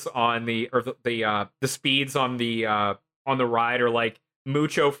numbers on the speeds on the ride are like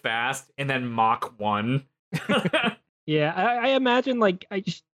mucho fast and then Mach 1. Yeah, I imagine like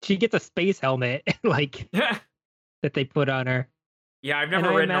she gets a space helmet like that they put on her. Yeah, I've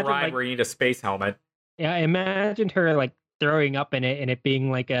never ridden a ride where you need a space helmet. Yeah, I imagined her like throwing up in it and it being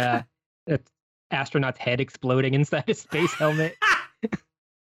like a astronaut's head exploding inside a space helmet.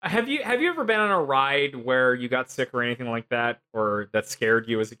 Have you ever been on a ride where you got sick or anything like that, or that scared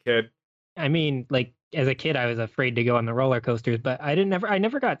you as a kid? I mean, like as a kid, I was afraid to go on the roller coasters, but I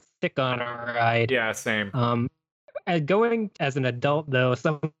never got sick on a ride. Yeah, same. Going as an adult though,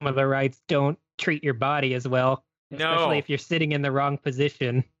 some of the rides don't treat your body as well, especially if you're sitting in the wrong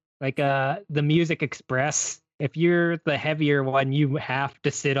position. Like the Music Express, if you're the heavier one, you have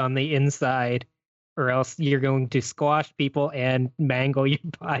to sit on the inside, or else you're going to squash people and mangle your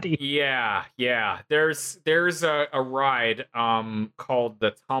body. Yeah. There's a ride called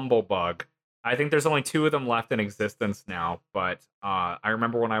the Tumblebug. I think there's only 2 of them left in existence now, but I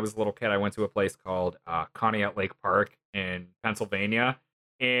remember when I was a little kid, I went to a place called Conneaut Lake Park in Pennsylvania,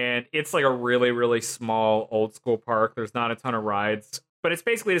 and it's like a really, really small old school park. There's not a ton of rides, but it's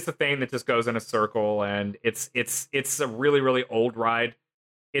basically just a thing that just goes in a circle, and it's a really, really old ride.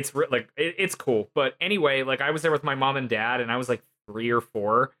 It's cool. But anyway, like I was there with my mom and dad, and I was like 3 or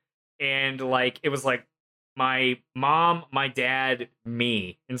 4, and like it was like my mom, my dad,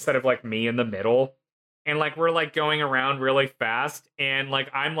 me, instead of like me in the middle. and like we're like going around really fast, and like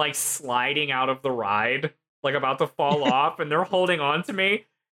I'm like sliding out of the ride, like about to fall off, and they're holding on to me.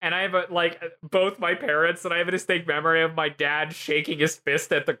 And I have like both my parents, and I have a distinct memory of my dad shaking his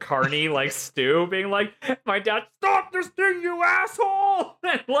fist at the carny like Stu, being like, "My dad, stop this thing, you asshole!"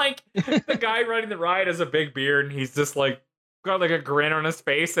 And like the guy running the ride has a big beard, and he's just like got like a grin on his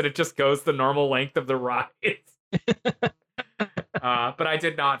face, and it just goes the normal length of the ride. But I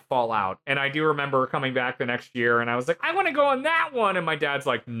did not fall out, and I do remember coming back the next year, and I was like, "I want to go on that one," and my dad's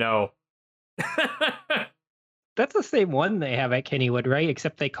like, "No." That's the same one they have at Kennywood, right?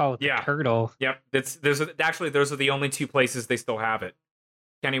 Except they call it the Turtle. Yep. Those are the only two places they still have it.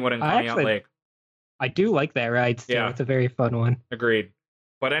 Kennywood and Conneaut Lake. I do like that ride still. Yeah. It's a very fun one. Agreed.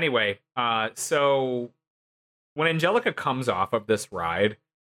 But anyway, so when Angelica comes off of this ride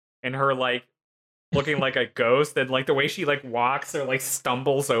and her like looking like a ghost, and like the way she like walks or like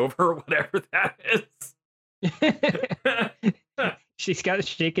stumbles over whatever that is. She's got a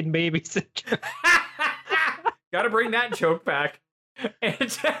shaken baby syndrome. Gotta bring that joke back.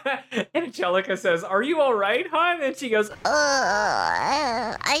 And Angelica says, "Are you all right, hon?" And she goes,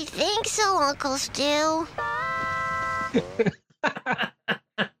 I think so, Uncle Stu.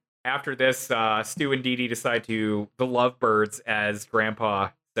 After this, Stu and Dee Dee decide to, the lovebirds, as Grandpa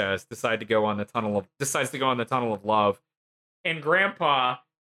says, decides to go on the tunnel of love. And Grandpa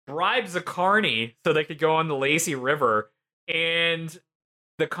bribes a carny so they could go on the lazy river. And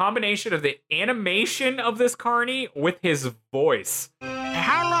the combination of the animation of this carny with his voice.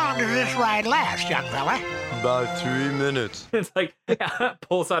 How long does this ride last, young fella? About 3 minutes. It's like,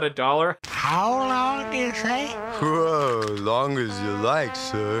 pulls out $1. How long do you say? Whoa, long as you like,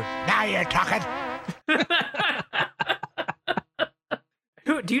 sir. Now you're talking.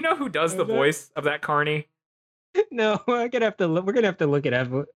 Do you know who does the voice of that carny? No, we're gonna have to look it up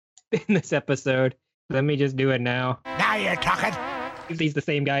in this episode. Let me just do it now. Now you're talking. He's the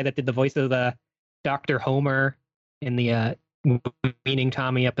same guy that did the voice of the Dr. Homer in the Meaning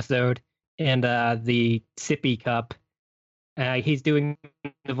Tommy episode, and the Sippy Cup. He's doing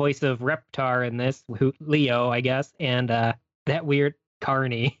the voice of Reptar in this, Leo, I guess, and that weird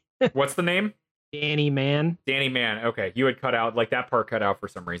carny. What's the name? Danny Mann. Danny Mann. Okay, you had cut out, like that part cut out for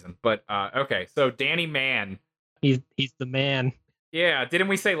some reason. But okay, so Danny Mann. He's the man. Yeah, didn't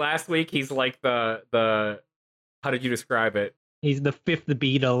we say last week he's like the how did you describe it? He's the fifth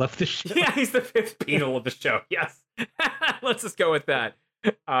Beatle of the show. Yeah, he's the fifth Beatle of the show. Yes. Let's just go with that.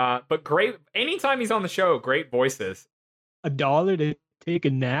 But great, anytime he's on the show, great voices. $1 to take a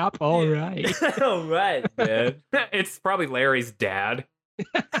nap? All right. All right, man. It's probably Larry's dad.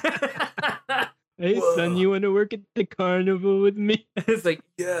 Hey, whoa, son, you want to work at the carnival with me? It's like,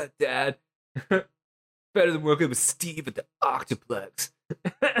 yeah, Dad. Better than working with Steve at the Octoplex.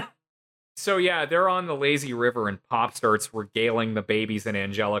 So yeah, they're on the lazy river, and Pop starts regaling the babies and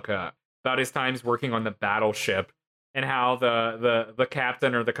Angelica about his times working on the battleship, and how the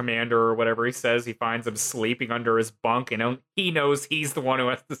captain or the commander or whatever he says, he finds him sleeping under his bunk, and he knows he's the one who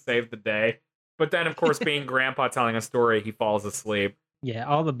has to save the day. But then, of course, being Grandpa telling a story, he falls asleep. Yeah,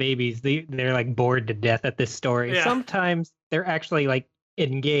 all the babies, they're like bored to death at this story. Yeah. Sometimes they're actually like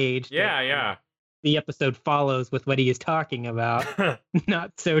engaged. Yeah. The episode follows with what he is talking about.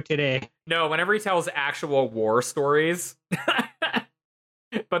 Not so today. No, whenever he tells actual war stories.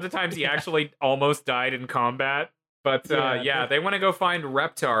 But the times he actually almost died in combat. But they want to go find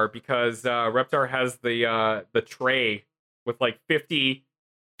Reptar, because Reptar has the tray with like 50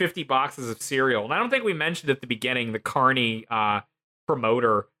 boxes of cereal. And I don't think we mentioned at the beginning the carny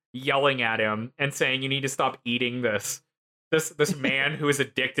promoter yelling at him and saying, "You need to stop eating this man who is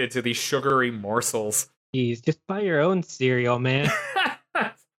addicted to these sugary morsels." Jeez, just buy your own cereal, man.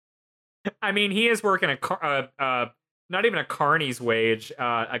 I mean, he is working not even a carny's wage,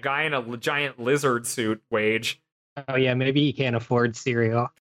 a guy in a giant lizard suit wage. Oh yeah, maybe he can't afford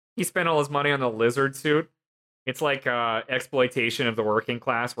cereal. He spent all his money on the lizard suit. It's like exploitation of the working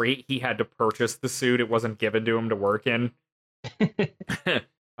class, where he had to purchase the suit. It wasn't given to him to work in.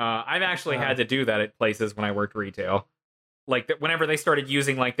 I've actually had to do that at places when I worked retail. Like whenever they started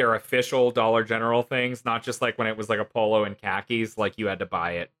using like their official Dollar General things, not just like when it was like a polo and khakis, like you had to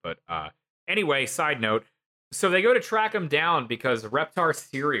buy it. But anyway, side note. So they go to track him down because Reptar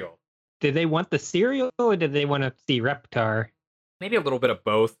cereal. Did they want the cereal, or did they want to see Reptar? Maybe a little bit of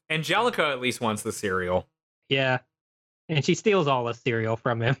both. Angelica at least wants the cereal. Yeah. And she steals all the cereal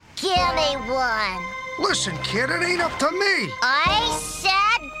from him. Give me one. Listen, kid, it ain't up to me. I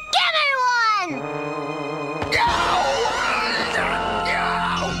said give me one.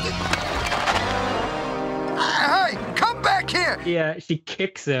 Hey, come back here. Yeah, she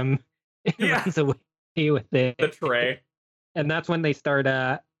kicks him and runs away. with it. The tray. And that's when they start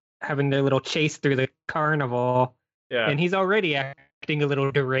having their little chase through the carnival. Yeah. And he's already acting a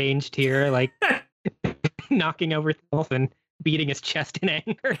little deranged here, like knocking over stuff and beating his chest in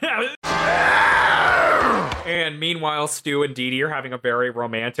anger. And meanwhile, Stu and Dee Dee are having a very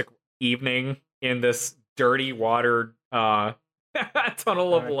romantic evening in this dirty water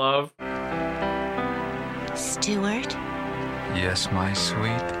tunnel of love. Stuart? Yes, my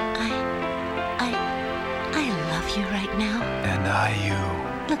sweet. I love you right now. And I you.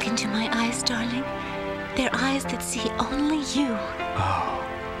 Look into my eyes, darling. They're eyes that see only you. Oh,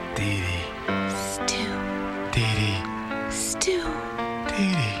 Dee Dee. Stu. Dee Dee. Stu.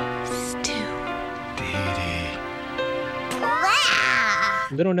 Dee Dee. Stu. Dee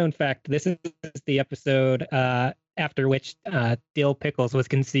Dee. Little known fact, this is the episode after which Dill Pickles was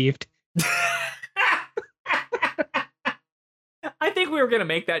conceived. I think we were going to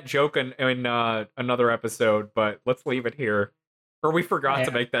make that joke in another episode, but let's leave it here. Or we forgot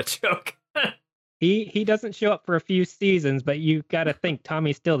to make that joke. He doesn't show up for a few seasons, but you got to think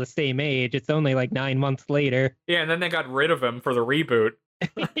Tommy's still the same age. It's only like 9 months later. Yeah, and then they got rid of him for the reboot.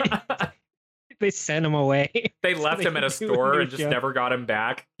 They sent him away. They left him at a store and just never got him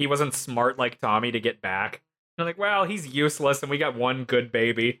back. He wasn't smart like Tommy to get back. They're like, well, he's useless, and we got one good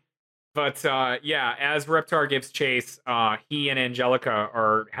baby. But yeah, as Reptar gives chase, he and Angelica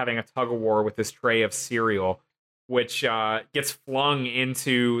are having a tug of war with this tray of cereal, which gets flung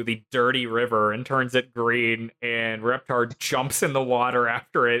into the dirty river and turns it green, and Reptar jumps in the water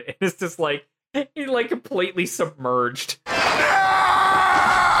after it, and it's just like, he's like completely submerged.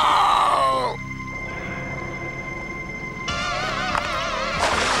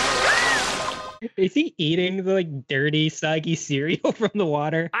 Is he eating the like dirty, soggy cereal from the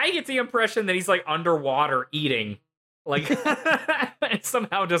water? I get the impression that he's like underwater eating, like, and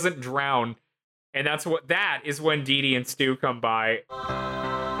somehow doesn't drown. And that is when Dee Dee and Stu come by.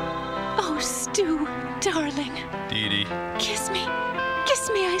 Oh, Stu, darling. Dee Dee. Kiss me,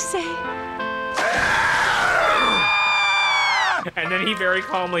 I say. And then he very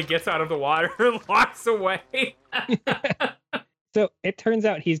calmly gets out of the water and walks away. So it turns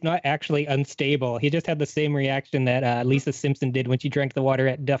out he's not actually unstable. He just had the same reaction that Lisa Simpson did when she drank the water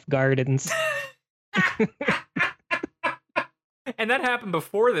at Duff Gardens. And that happened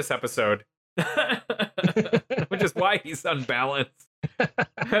before this episode. Which is why he's unbalanced.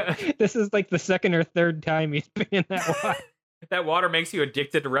 This is like the second or third time he's been in that water. That water makes you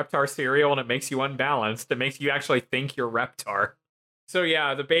addicted to Reptar cereal, and it makes you unbalanced. It makes you actually think you're Reptar. So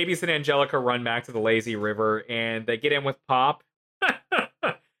yeah, the babies and Angelica run back to the lazy river, and they get in with Pop.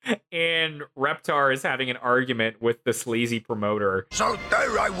 And Reptar is having an argument with the sleazy promoter. So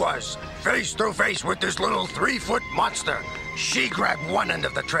there I was, face to face with this little 3-foot monster. She grabbed one end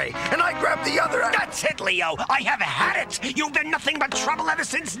of the tray, and I grabbed the other end. That's it, Leo. I have had it. You've been nothing but trouble ever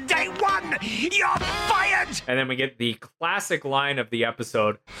since day one. You're fired. And then we get the classic line of the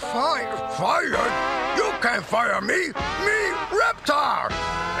episode. Fired? You can't fire me. Me, Reptar.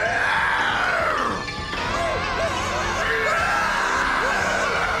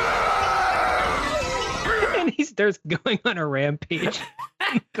 And he starts going on a rampage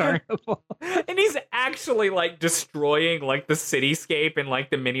in Carnival. And he's actually like destroying like the cityscape and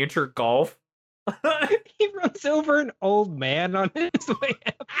like the miniature golf. He runs over an old man on his way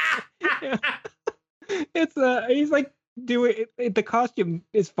up. It's he's like doing the costume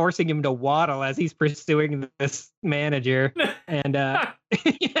is forcing him to waddle as he's pursuing this manager, and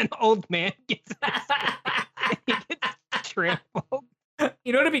an old man gets he gets trampled.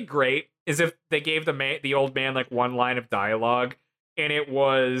 You know what'd be great is if they gave the old man like one line of dialogue, and it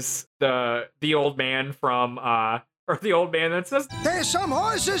was the old man from or the old man that says, "There's some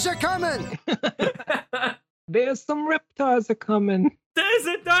horses a coming." There's some reptiles a coming. There's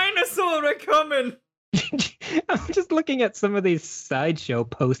a dinosaur a coming. I'm just looking at some of these sideshow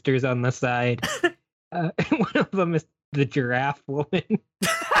posters on the side. One of them is the giraffe woman.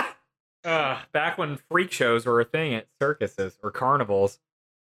 Back when freak shows were a thing at circuses or carnivals,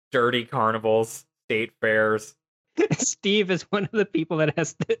 dirty carnivals, state fairs. Steve is one of the people that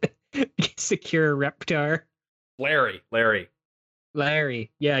has to secure Reptar. Larry.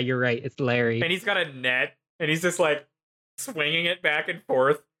 Yeah, you're right. It's Larry. And he's got a net, and he's just like swinging it back and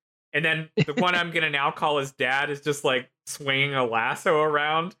forth. And then the one I'm going to now call his dad is just like swinging a lasso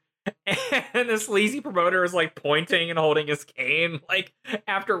around. And the sleazy promoter is like pointing and holding his cane, like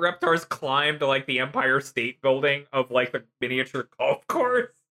after Reptar's climbed to like the Empire State Building of like the miniature golf course.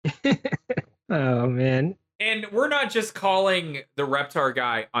 Oh man. And we're not just calling the Reptar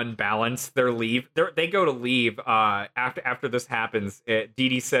guy unbalanced. They go to leave after this happens. Dee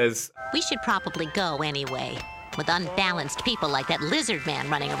Dee says, We should probably go anyway. With unbalanced people like that lizard man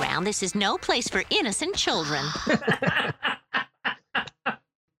running around, this is no place for innocent children.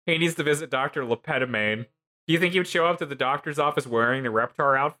 he needs to visit Dr. Lepetamain. Do you think he would show up to the doctor's office wearing the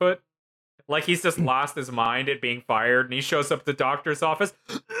Reptar outfit? Like he's just lost his mind at being fired, and he shows up at the doctor's office.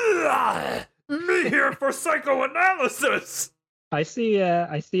 Me here for psychoanalysis. I see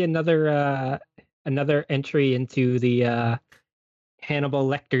another entry into the Hannibal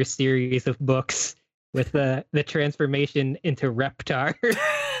Lecter series of books with the transformation into Reptar.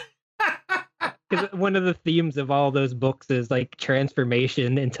 Because one of the themes of all those books is like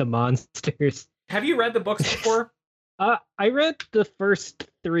transformation into monsters. Have you read the books before? I read the first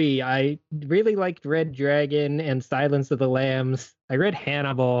 3. I really liked Red Dragon and Silence of the Lambs. I read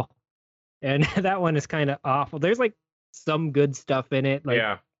Hannibal, and that one is kind of awful. There's like some good stuff in it,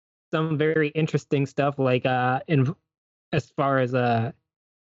 like some very interesting stuff, like in as far as the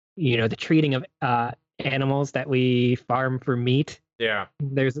treating of animals that we farm for meat. Yeah,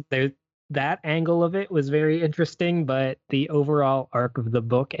 there's that angle of it was very interesting, but the overall arc of the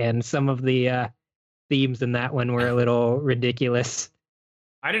book and some of the themes in that one were a little ridiculous.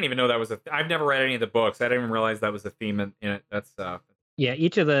 I didn't even know that was I've never read any of the books. I didn't even realize that was a theme in it. That's yeah,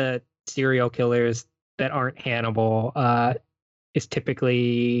 each of the serial killers that aren't Hannibal is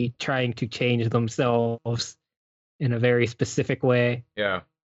typically trying to change themselves in a very specific way. Yeah.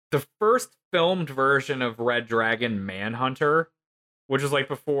 The first filmed version of Red Dragon Manhunter, which was like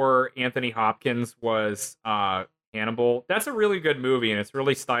before Anthony Hopkins was Hannibal, that's a really good movie and it's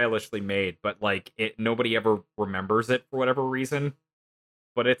really stylishly made, but like nobody ever remembers it for whatever reason.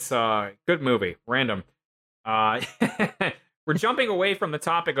 But it's a good movie. Random. We're jumping away from the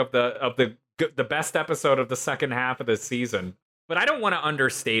topic of the best episode of the second half of the season, but I don't want to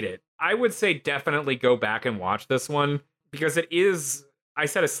understate it. I would say definitely go back and watch this one because it is. I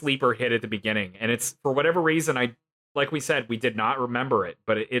said a sleeper hit at the beginning, and it's for whatever reason like we said, we did not remember it,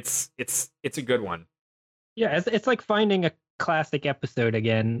 but it's a good one. Yeah, it's like finding a classic episode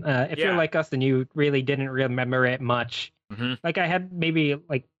again. If you're like us and you really didn't remember it much, like I had maybe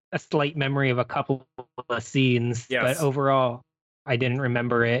like a slight memory of a couple of scenes, but overall, I didn't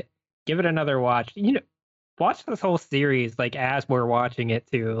remember it. Give it another watch. Watch this whole series like as we're watching it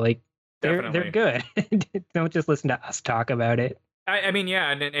too. Like they're good. Don't just listen to us talk about it. I mean,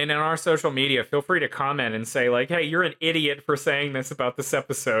 yeah, and in our social media, feel free to comment and say, like, hey, you're an idiot for saying this about this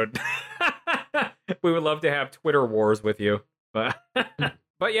episode. We would love to have Twitter wars with you. But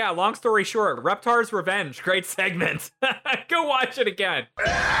yeah, long story short, Reptar's Revenge, great segment. Go watch it again.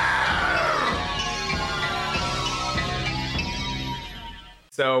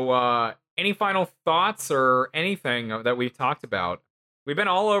 So, any final thoughts or anything that we've talked about? We've been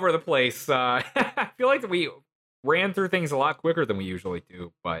all over the place. I feel like we ran through things a lot quicker than we usually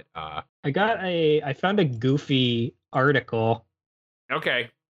do, but I found a goofy article.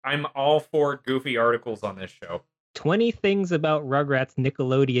 Okay, I'm all for goofy articles on this show. 20 things about Rugrats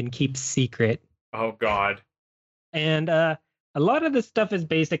Nickelodeon keeps secret. Oh God. And a lot of this stuff is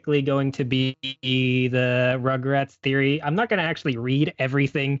basically going to be the Rugrats theory. I'm not going to actually read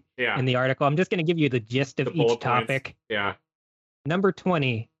everything in the article. I'm just going to give you the gist of each topic. Points. Yeah. Number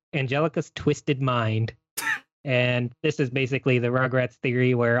 20, Angelica's Twisted Mind. And this is basically the Rugrats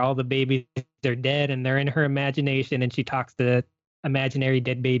theory where all the babies are dead and they're in her imagination and she talks to imaginary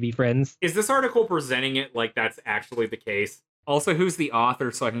dead baby friends. Is this article presenting it like that's actually the case? Also, who's the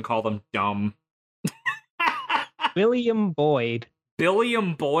author so I can call them dumb? William Boyd.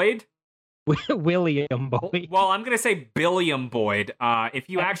 Billiam Boyd? William Boyd. Well, I'm going to say Billiam Boyd. If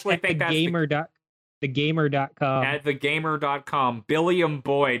you actually think that's thegamer.com. At thegamer.com, Billiam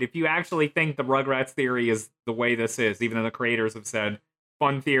Boyd. If you actually think the Rugrats theory is the way this is, even though the creators have said,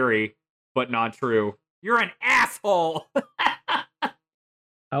 fun theory, but not true, you're an asshole!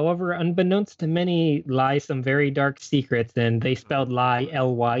 However, unbeknownst to many lie some very dark secrets, and they spelled lie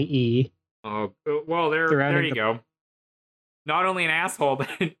L-Y-E. Oh, well, there you go. Not only an asshole, but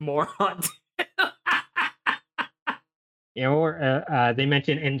a moron. They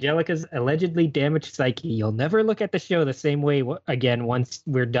mention Angelica's allegedly damaged psyche. You'll never look at the show the same way again once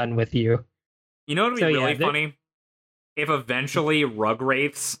we're done with you. You know what would be really funny? If eventually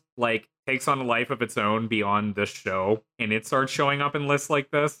Rugrats takes on a life of its own beyond this show, and it starts showing up in lists like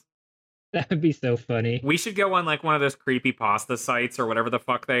this. That would be so funny. We should go on one of those creepypasta sites or whatever the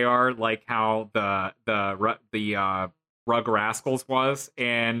fuck they are, like how the Rug Rascals was,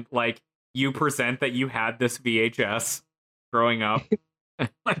 and you present that you had this VHS growing up,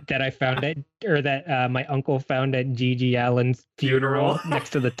 that I found that my uncle found at Gigi Allen's funeral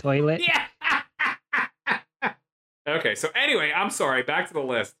next to the toilet. Yeah. Okay, so anyway, I'm sorry. Back to the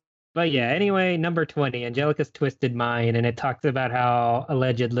list. But yeah, anyway, number 20, Angelica's Twisted Mind, and it talks about how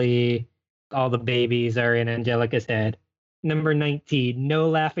allegedly all the babies are in Angelica's head. Number 19, No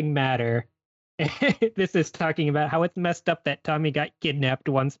Laughing Matter. This is talking about how it's messed up that Tommy got kidnapped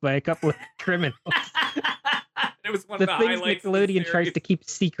once by a couple of criminals. It was one The of the things highlights of the Nickelodeon tries series. to keep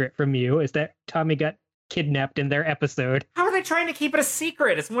secret from you is that Tommy got kidnapped in their episode. How are they trying to keep it a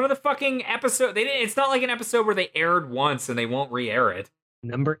secret? It's one of the fucking episodes. It's not like an episode where they aired once and they won't re-air it.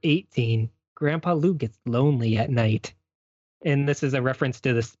 Number 18, Grandpa Lou gets lonely at night. And this is a reference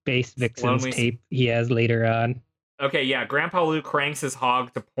to the Space Vixens Lonely- tape he has later on. Okay, yeah, Grandpa Lou cranks his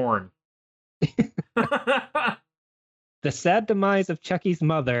hog to porn. The Sad Demise of Chucky's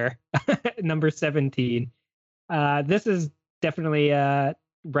Mother, number 17. This is definitely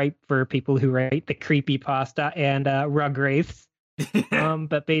ripe for people who write the creepypasta and Rugrats.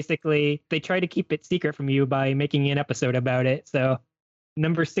 But basically, they try to keep it secret from you by making an episode about it. So,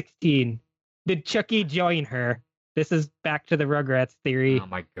 number 16. Did Chucky join her? This is back to the Rugrats theory, Oh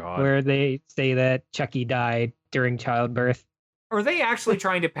my god. where they say that Chucky died during childbirth. Are they actually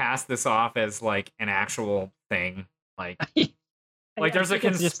trying to pass this off as like an actual thing? Like Like, there's a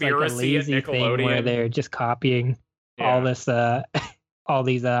think it's just like conspiracy at lazy thing where Nickelodeon. they're just copying all this, all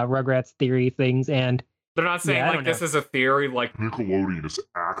these Rugrats theory things, and they're not saying Yeah, I like don't this know. is a theory, like Nickelodeon is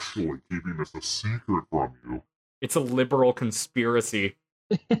actually keeping this a secret from you. it's a liberal conspiracy.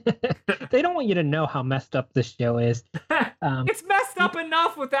 they don't want you to know how messed up this show is. It's messed up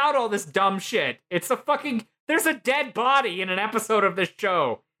enough without all this dumb shit. It's a fucking there's a dead body in an episode of this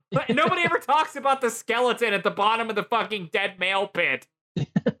show. But nobody ever talks about the skeleton at the bottom of the fucking dead male pit.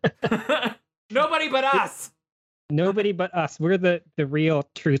 Nobody but us. Nobody but us. We're the real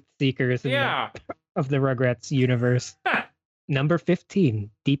truth seekers of the Rugrats universe. Number 15,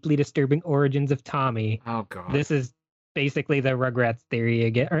 Deeply Disturbing Origins of Tommy. Oh god. This is basically the Rugrats theory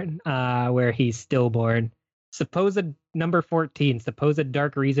again, where he's stillborn. Number 14, supposed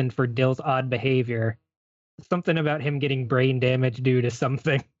dark reason for Dill's odd behavior. Something about him getting brain damage due to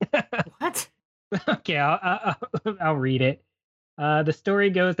something. What? Okay, I'll read it. The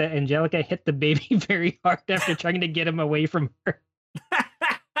story goes that Angelica hit the baby very hard after trying to get him away from her,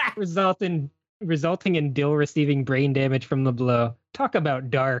 resulting in Dill receiving brain damage from the blow. Talk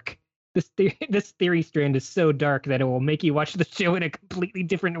about dark. This theory strand is so dark that it will make you watch the show in a completely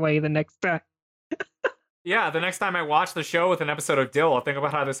different way the next time. Yeah, the next time I watch the show with an episode of Dill, I'll think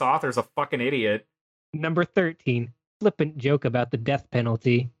about how this author's a fucking idiot. Number 13, flippant joke about the death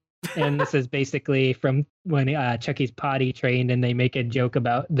penalty. And this is basically from when Chucky's potty trained and they make a joke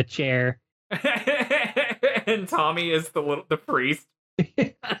about the chair. And Tommy is the priest.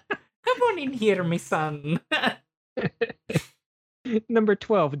 Come on in here, my son. Number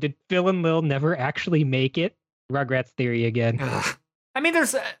 12, did Phil and Lil never actually make it? Rugrats theory again. I mean,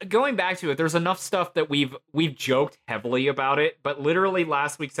 there's going back to it. There's enough stuff that we've joked heavily about it, but literally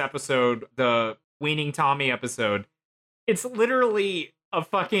last week's episode, the Weaning Tommy episode, it's literally a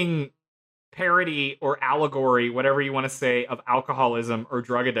fucking parody or allegory, whatever you want to say, of alcoholism or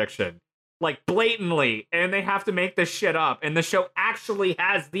drug addiction. Like, blatantly. And they have to make this shit up. And the show actually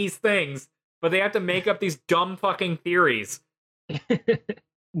has these things, but they have to make up these dumb fucking theories.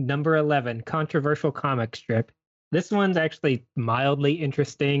 Number 11, controversial comic strip. This one's actually mildly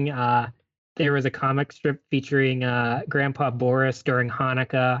interesting. There was a comic strip featuring Grandpa Boris during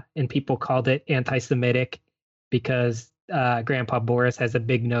Hanukkah, and people called it anti-Semitic because Grandpa Boris has a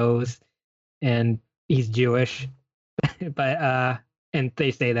big nose and he's Jewish. But and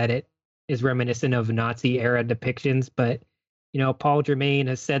they say that it is reminiscent of Nazi era depictions. But Paul Germain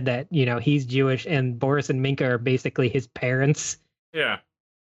has said that he's Jewish and Boris and Minka are basically his parents. Yeah.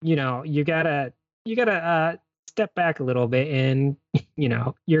 You gotta step back a little bit, and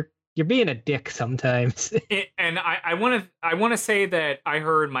you're being a dick sometimes. And I want to say that I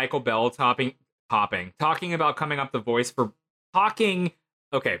heard Michael Bell talking about coming up the voice for talking.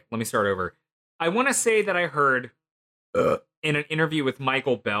 Okay, let me start over. I want to say that I heard in an interview with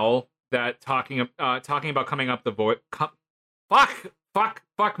Michael Bell that talking about coming up the voice. Fuck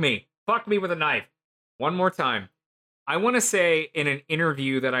me with a knife. One more time. I want to say in an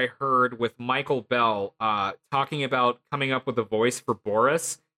interview that I heard with Michael Bell talking about coming up with a voice for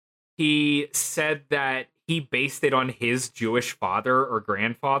Boris, he said that he based it on his Jewish father or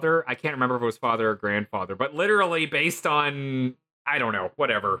grandfather. I can't remember if it was father or grandfather, but literally based on, I don't know,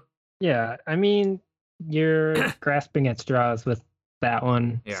 whatever. Yeah, I mean, you're grasping at straws with that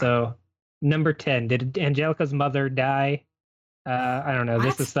one. Yeah. So, number 10, did Angelica's mother die? I don't know. What?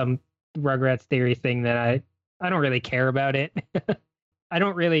 This is some Rugrats theory thing that I don't really care about it. I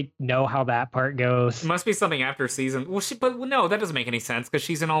don't really know how that part goes. It must be something after season. Well, but no, that doesn't make any sense because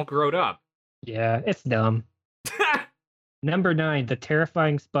she's an all grown up. Yeah, it's dumb. Number 9, the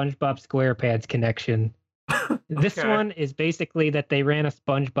terrifying SpongeBob SquarePants connection. This Okay. one is basically that they ran a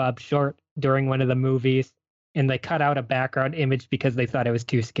SpongeBob short during one of the movies, and they cut out a background image because they thought it was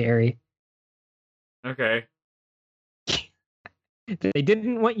too scary. Okay. They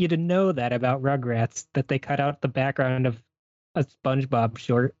didn't want you to know that about Rugrats, that they cut out the background of a SpongeBob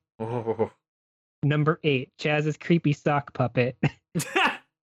short. Oh. Number 8, Chaz's creepy sock puppet.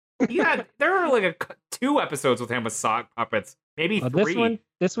 Yeah, there are like 2 episodes with him with sock puppets. Maybe Well, 3.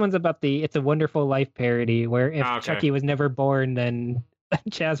 this one's about the It's a Wonderful Life parody, where if Oh, okay. Chucky was never born, then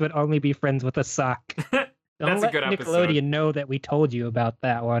Chaz would only be friends with a sock. Don't That's a let good Nickelodeon episode. know that we told you about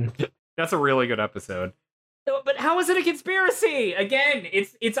that one. That's a really good episode. But how is it a conspiracy? Again,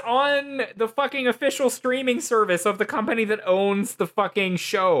 it's on the fucking official streaming service of the company that owns the fucking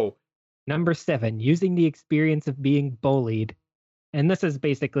show. Number 7, using the experience of being bullied. And this is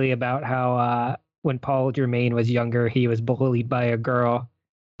basically about how when Paul Germain was younger, he was bullied by a girl.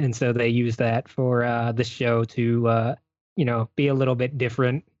 And so they used that for the show to, be a little bit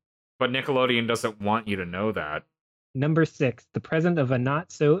different. But Nickelodeon doesn't want you to know that. Number 6, the presence of a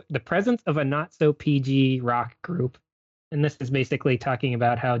not so PG rock group. And this is basically talking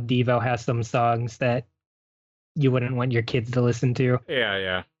about how Devo has some songs that you wouldn't want your kids to listen to.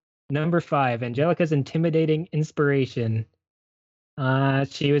 Yeah. Number 5, Angelica's intimidating inspiration.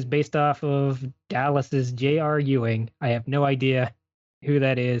 She was based off of Dallas's J.R. Ewing. I have no idea who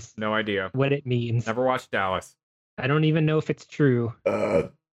that is, No idea. what it means. Never watched Dallas. I don't even know if it's true.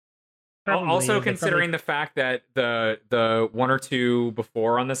 Probably Also, is. They considering the fact that the 1 or 2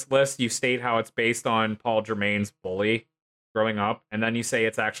 before on this list, you state how it's based on Paul Germain's bully growing up, and then you say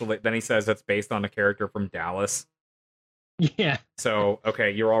then he says it's based on a character from Dallas. Yeah. So,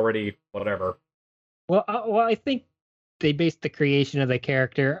 okay, you're already whatever. Well, I think they based the creation of the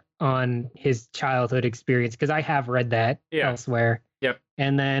character on his childhood experience, because I have read that elsewhere. Yep.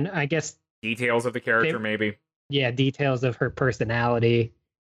 And then I guess Details of the character, maybe. Yeah, details of her personality.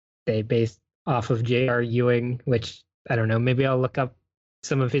 They based off of J.R. Ewing, which I don't know. Maybe I'll look up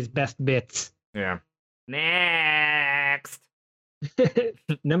some of his best bits. Yeah. Next.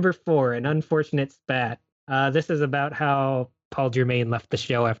 Number 4, an unfortunate spat. This is about how Paul Germain left the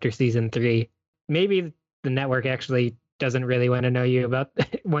show after season 3. Maybe the network actually doesn't really want to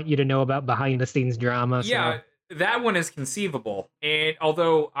want you to know about behind the scenes drama. Yeah, that one is conceivable. And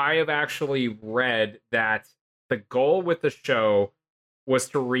although I have actually read that the goal with the show was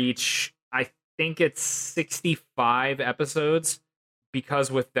to reach, I think it's 65 episodes,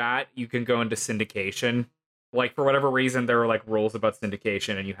 because with that you can go into syndication. Like, for whatever reason, there are like rules about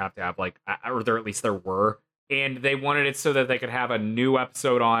syndication, and you have to have or at least there were, and they wanted it so that they could have a new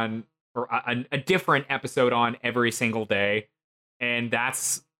episode on, or a different episode on every single day. And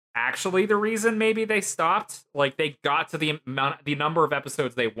that's actually the reason maybe they stopped. Like, they got to the number of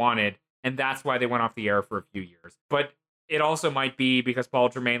episodes they wanted, and that's why they went off the air for a few years. But it also might be because Paul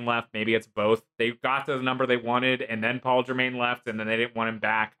Germain left. Maybe it's both. They got to the number they wanted, and then Paul Germain left, and then they didn't want him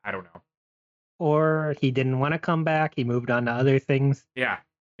back. I don't know. Or he didn't want to come back. He moved on to other things. Yeah,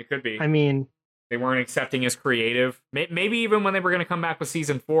 it could be. I mean, they weren't accepting his creative. Maybe even when they were going to come back with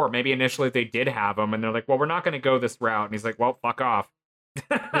season 4, maybe initially they did have him, and they're like, well, we're not going to go this route. And he's like, well, fuck off.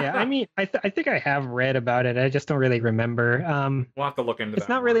 Yeah, I mean, I think I have read about it. I just don't really remember. We'll have to look into that. It's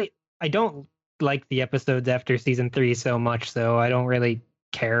not really. I don't like the episodes after season 3 so much, so I don't really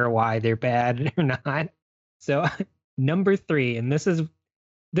care why they're bad or not. So number 3, and this is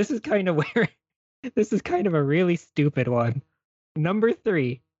kind of where this is kind of a really stupid one. Number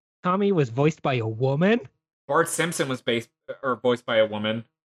 3, Tommy was voiced by a woman. Bart Simpson was voiced by a woman.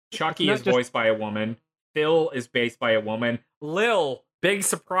 Chucky is voiced by a woman. Phil is based by a woman. Lil, big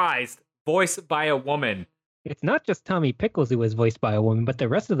surprise, voiced by a woman. It's not just Tommy Pickles who was voiced by a woman, but the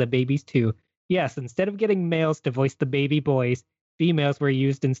rest of the babies too. Yes, instead of getting males to voice the baby boys, females were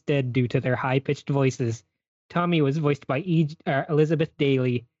used instead due to their high-pitched voices. Tommy was voiced by Elizabeth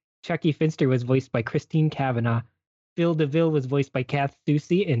Daly. Chucky Finster was voiced by Christine Cavanaugh. Phil DeVille was voiced by Kath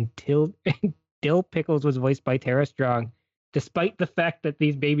Soucie, and Dill Pickles was voiced by Tara Strong, despite the fact that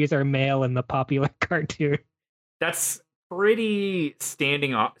these babies are male in the popular cartoon. That's pretty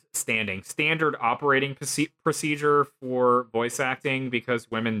standard operating procedure for voice acting,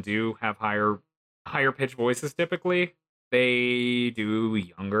 because women do have higher pitched voices typically. They do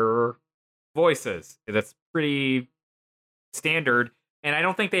younger voices. That's pretty standard, and I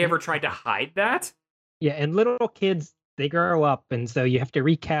don't think they ever tried to hide that. Yeah, and little kids they grow up, and so you have to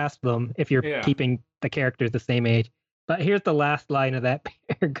recast them if you're keeping the characters the same age. But here's the last line of that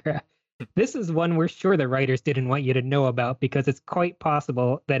paragraph. This is one we're sure the writers didn't want you to know about because it's quite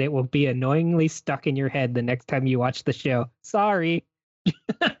possible that it will be annoyingly stuck in your head the next time you watch the show. Sorry.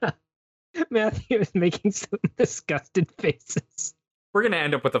 Matthew is making some disgusted faces. We're going to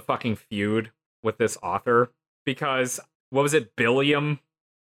end up with a fucking feud with this author because, what was it, Billiam?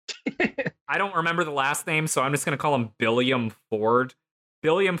 I don't remember the last name, so I'm just going to call him Billiam Ford.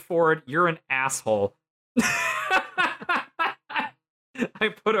 Billiam Ford, you're an asshole. I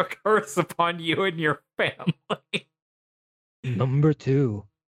put a curse upon you and your family. Number 2.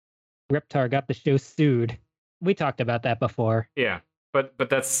 Reptar got the show sued. We talked about that before. Yeah, but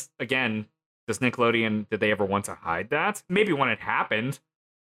that's, again, does Nickelodeon, did they ever want to hide that? Maybe when it happened,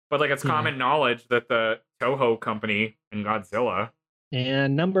 but like it's common knowledge that the Toho company and Godzilla.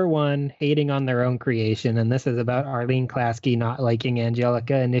 And number 1, hating on their own creation, and this is about Arlene Klasky not liking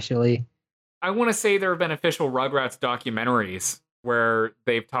Angelica initially. I want to say there have been official Rugrats documentaries where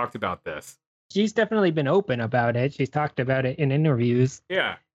they've talked about this. She's definitely been open about it. She's talked about it in interviews.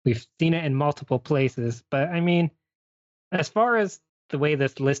 Yeah. We've seen it in multiple places. But I mean, as far as the way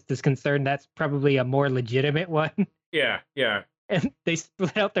this list is concerned, that's probably a more legitimate one. Yeah, yeah. And they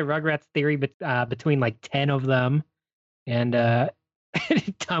split out the Rugrats theory between like 10 of them. And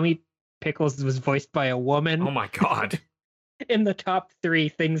Tommy Pickles was voiced by a woman. Oh my God. In the top 3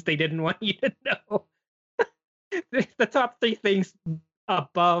 things they didn't want you to know. The top 3 things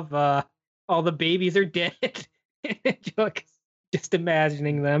above all the babies are dead. Just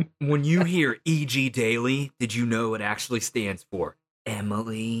imagining them. When you hear E.G. Daily, did you know it actually stands for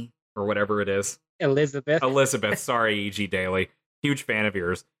Emily? Or whatever it is. Elizabeth. Elizabeth, sorry, E.G. Daily. Huge fan of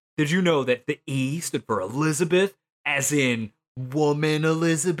yours. Did you know that the E stood for Elizabeth, as in woman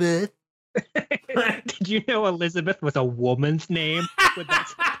Elizabeth? Did you know Elizabeth was a woman's name? Would that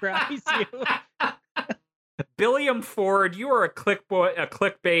surprise you? Billiam Ford, you are a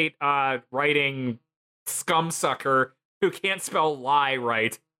clickbait writing scumsucker who can't spell lie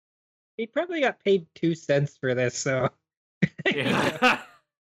right. He probably got paid 2 cents for this, so. Yeah.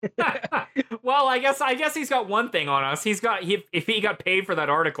 Well, I guess he's got one thing on us. If he got paid for that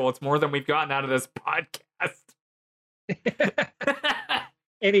article, it's more than we've gotten out of this podcast.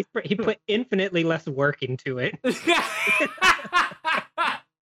 And he put infinitely less work into it.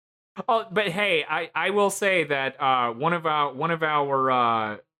 Oh, but hey, I will say that one of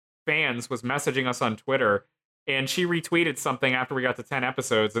our fans was messaging us on Twitter, and she retweeted something after we got to 10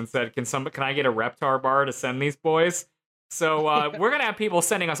 episodes and said, "Can I get a Reptar bar to send these boys?" So we're gonna have people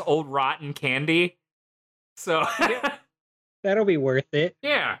sending us old rotten candy. So that'll be worth it.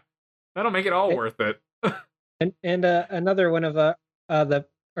 Yeah, that'll make it all worth it. and another one of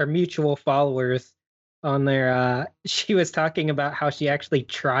our mutual followers on there, she was talking about how she actually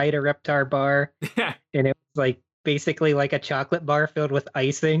tried a Reptar bar, and it was like basically like a chocolate bar filled with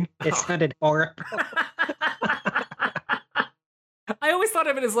icing. It sounded horrible. I always thought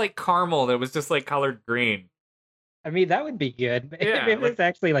of it as like caramel that was just like colored green. I mean, that would be good. Yeah, if it was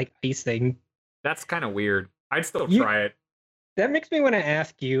actually like icing. That's kind of weird. I'd still try it. That makes me want to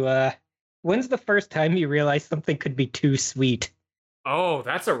ask you, when's the first time you realized something could be too sweet? Oh,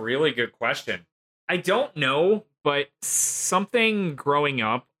 that's a really good question. I don't know, but something growing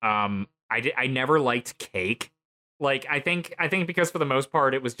up, I never liked cake. Like, I think because for the most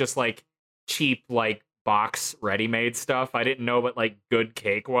part it was just like cheap, like box ready-made stuff. I didn't know what like good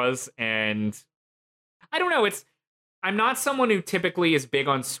cake was, and I don't know. I'm not someone who typically is big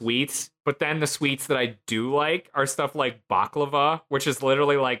on sweets, but then the sweets that I do like are stuff like baklava, which is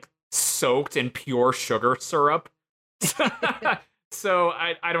literally like soaked in pure sugar syrup. So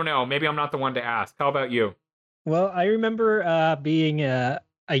I don't know. Maybe I'm not the one to ask. How about you? Well, I remember being a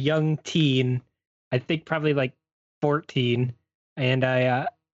young teen, I think probably like 14, and I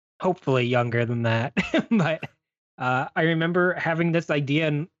hopefully younger than that. But I remember having this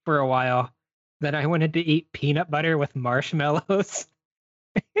idea for a while that I wanted to eat peanut butter with marshmallows.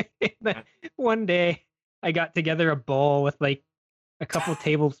 One day, I got together a bowl with like a couple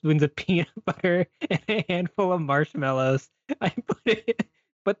tablespoons of peanut butter and a handful of marshmallows. I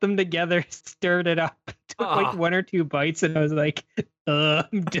put them together, stirred it up, took like 1 or 2 bites, and I was like,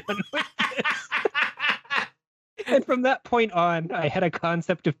 I'm done with this. And from that point on, I had a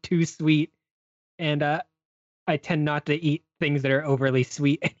concept of too sweet, and I tend not to eat things that are overly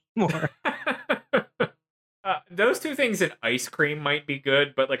sweet anymore. Those 2 things in ice cream might be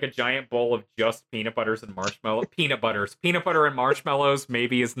good, but like a giant bowl of just peanut butter and marshmallows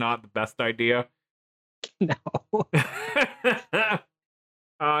maybe is not the best idea. No.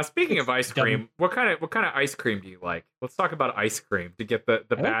 Speaking of ice cream, what kind of ice cream do you like? Let's talk about ice cream to get the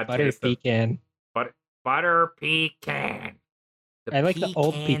bad butter taste. Pecan. Butter pecan. I like the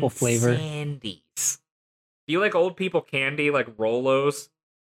old people flavor. Candies. Do you like old people candy, like Rolos?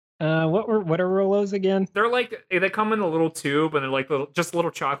 What are Rolos again? They're like, they come in a little tube, and they're like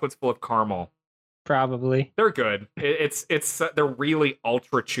little chocolates full of caramel. Probably. They're good. They're really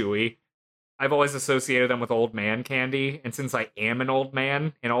ultra chewy. I've always associated them with old man candy, and since I am an old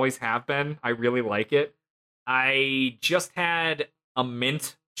man and always have been, I really like it. I just had a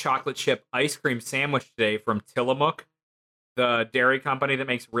mint chocolate chip ice cream sandwich today from Tillamook, the dairy company that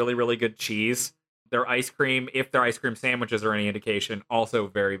makes really, really good cheese. Their ice cream, if their ice cream sandwiches are any indication, also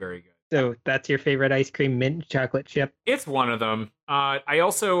very, very good. So that's your favorite ice cream, mint chocolate chip? It's one of them. I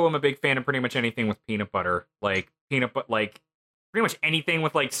also am a big fan of pretty much anything with peanut butter, pretty much anything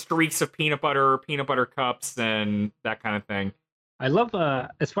with like streaks of peanut butter cups, and that kind of thing. I love,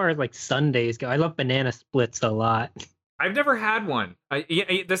 as far as like sundaes go, I love banana splits a lot. I've never had one. I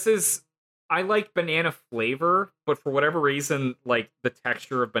like banana flavor, but for whatever reason, like the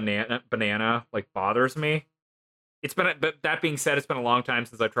texture of banana like bothers me. But that being said, it's been a long time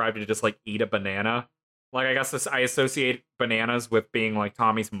since I've tried to just like eat a banana. Like, I guess I associate bananas with being like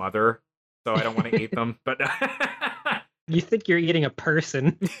Tommy's mother, so I don't want to eat them. But you think you're eating a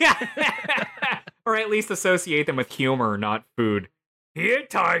person. Or at least associate them with humor, not food. Here,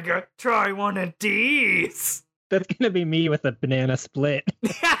 Tiger, try one of these. That's going to be me with a banana split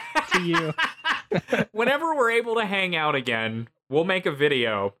to you. Whenever we're able to hang out again, we'll make a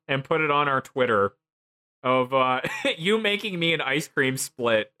video and put it on our Twitter of you making me a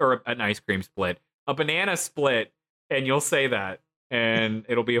banana split, and you'll say that, and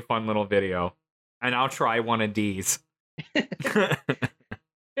it'll be a fun little video. And I'll try one of these.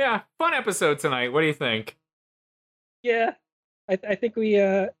 Yeah, fun episode tonight. What do you think? Yeah, I think we,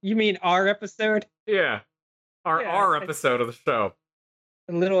 you mean our episode? Yeah, our episode of the show.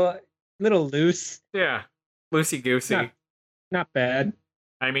 A little loose. Yeah, loosey-goosey. Not bad.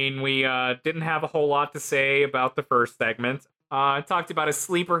 I mean, we didn't have a whole lot to say about the first segment. Talked about a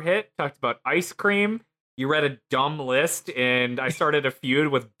sleeper hit, talked about ice cream. You read a dumb list, and I started a feud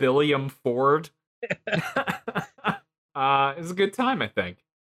with Billiam Ford. It was a good time, I think.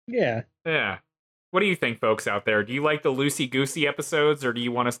 Yeah. Yeah. What do you think, folks out there? Do you like the loosey-goosey episodes, or do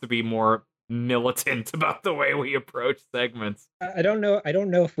you want us to be more militant about the way we approach segments? I don't know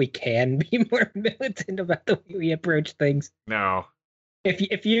if we can be more militant about the way we approach things. No.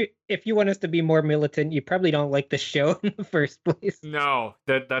 If you want us to be more militant, you probably don't like the show in the first place. No,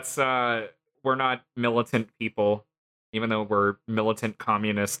 that's we're not militant people, even though we're militant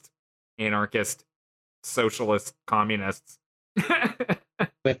communist, anarchist, socialist communists.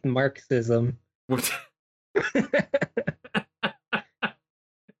 With Marxism.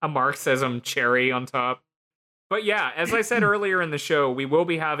 A Marxism cherry on top. But yeah, as I said earlier in the show, we will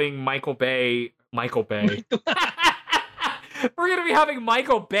be having Michael Bay. We're going to be having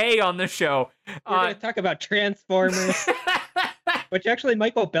Michael Bay on the show. We're going to talk about Transformers. Which actually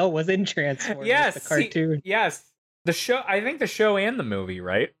Michael Bell was in Transformers, yes, the cartoon. Yes. The show, I think the show and the movie,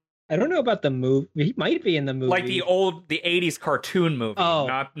 right? I don't know about the movie. He might be in the movie. Like the 80s cartoon movie. Oh,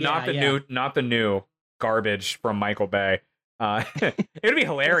 not the new garbage from Michael Bay. It would be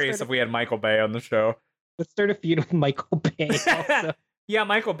hilarious if we had Michael Bay on the show. Let's start a feud with Michael Bay also. Yeah,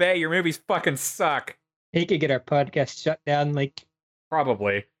 Michael Bay, your movies fucking suck. He could get our podcast shut down, like...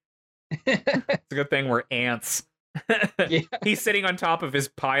 Probably. It's a good thing we're ants. Yeah. He's sitting on top of his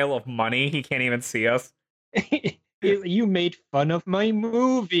pile of money. He can't even see us. You made fun of my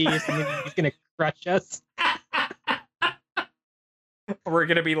movies, and he's gonna crush us. We're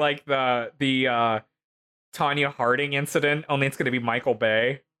gonna be like the Tanya Harding incident, only it's gonna be Michael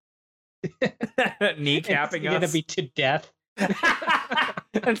Bay. Kneecapping it's gonna be to death.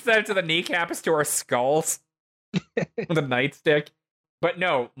 Instead of the kneecap, it's to our skulls with a nightstick. But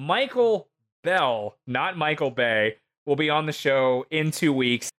no, Michael Bell, not Michael Bay, will be on the show in 2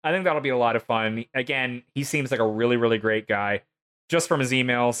 weeks. I think that'll be a lot of fun. Again, he seems like a really, really great guy. Just from his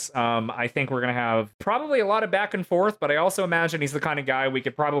emails, I think we're going to have probably a lot of back and forth, but I also imagine he's the kind of guy we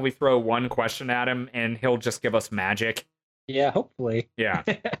could probably throw one question at him and he'll just give us magic. Yeah, hopefully. Yeah.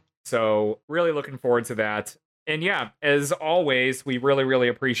 So really looking forward to that. And yeah, as always, we really, really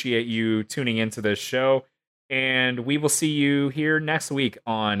appreciate you tuning into this show. And we will see you here next week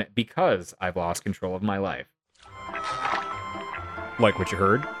on Because I've Lost Control of My Life. Like what you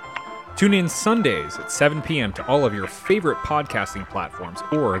heard? Tune in Sundays at 7 p.m. to all of your favorite podcasting platforms,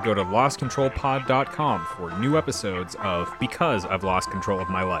 or go to lostcontrolpod.com for new episodes of Because I've Lost Control of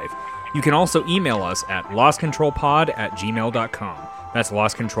My Life. You can also email us at lostcontrolpod@gmail.com. That's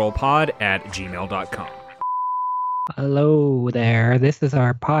lostcontrolpod@gmail.com. Hello there. This is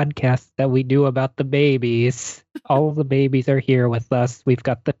our podcast that we do about the babies. All the babies are here with us. We've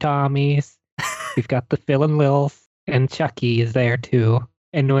got the Tommies. We've got the Phil and Lils. And Chucky is there too.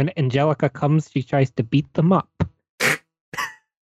 And when Angelica comes, she tries to beat them up.